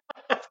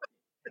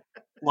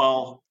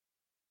 Well,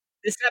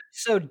 this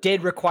episode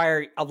did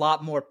require a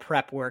lot more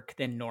prep work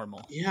than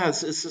normal.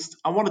 Yes, it's just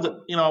I wanted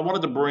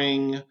to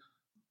bring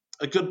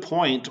a good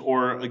point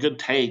or a good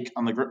take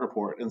on the Grit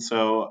report, and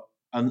so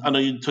I know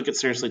you took it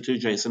seriously too,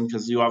 Jason,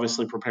 because you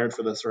obviously prepared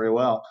for this very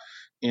well.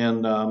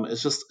 And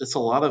it's a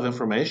lot of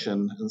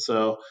information, and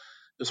so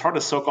it's hard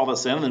to soak all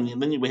this in.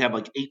 And then we have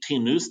like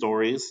 18 news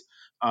stories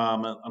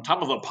on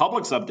top of a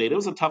Publix update. It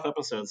was a tough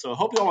episode, so I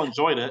hope you all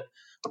enjoyed it.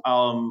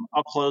 I'll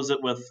close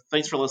it with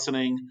thanks for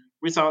listening.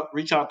 Reach out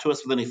to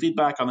us with any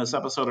feedback on this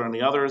episode or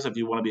any others. If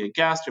you want to be a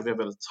guest, if you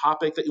have a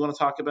topic that you want to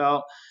talk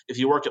about, if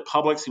you work at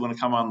Publix, you want to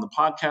come on the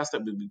podcast,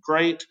 that would be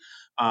great.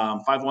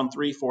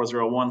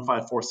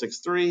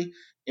 513-401-5463.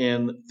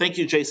 And thank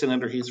you, Jason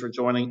Enderhees, for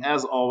joining.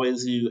 As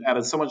always, you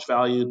added so much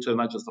value to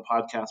not just the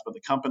podcast, but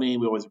the company.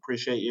 We always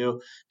appreciate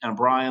you. And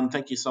Brian,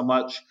 thank you so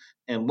much.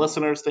 And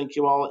listeners, thank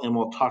you all, and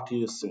we'll talk to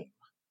you soon.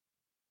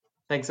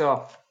 Thanks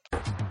all.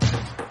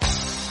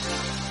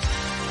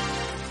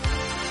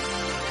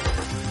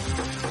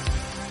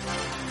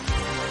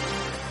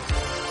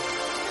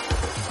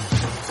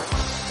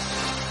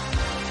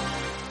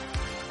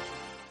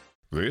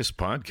 This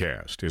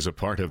podcast is a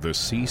part of the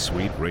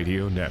C-Suite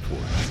Radio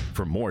Network.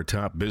 For more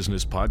top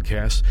business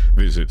podcasts,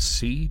 visit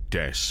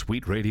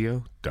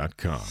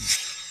c-suiteradio.com.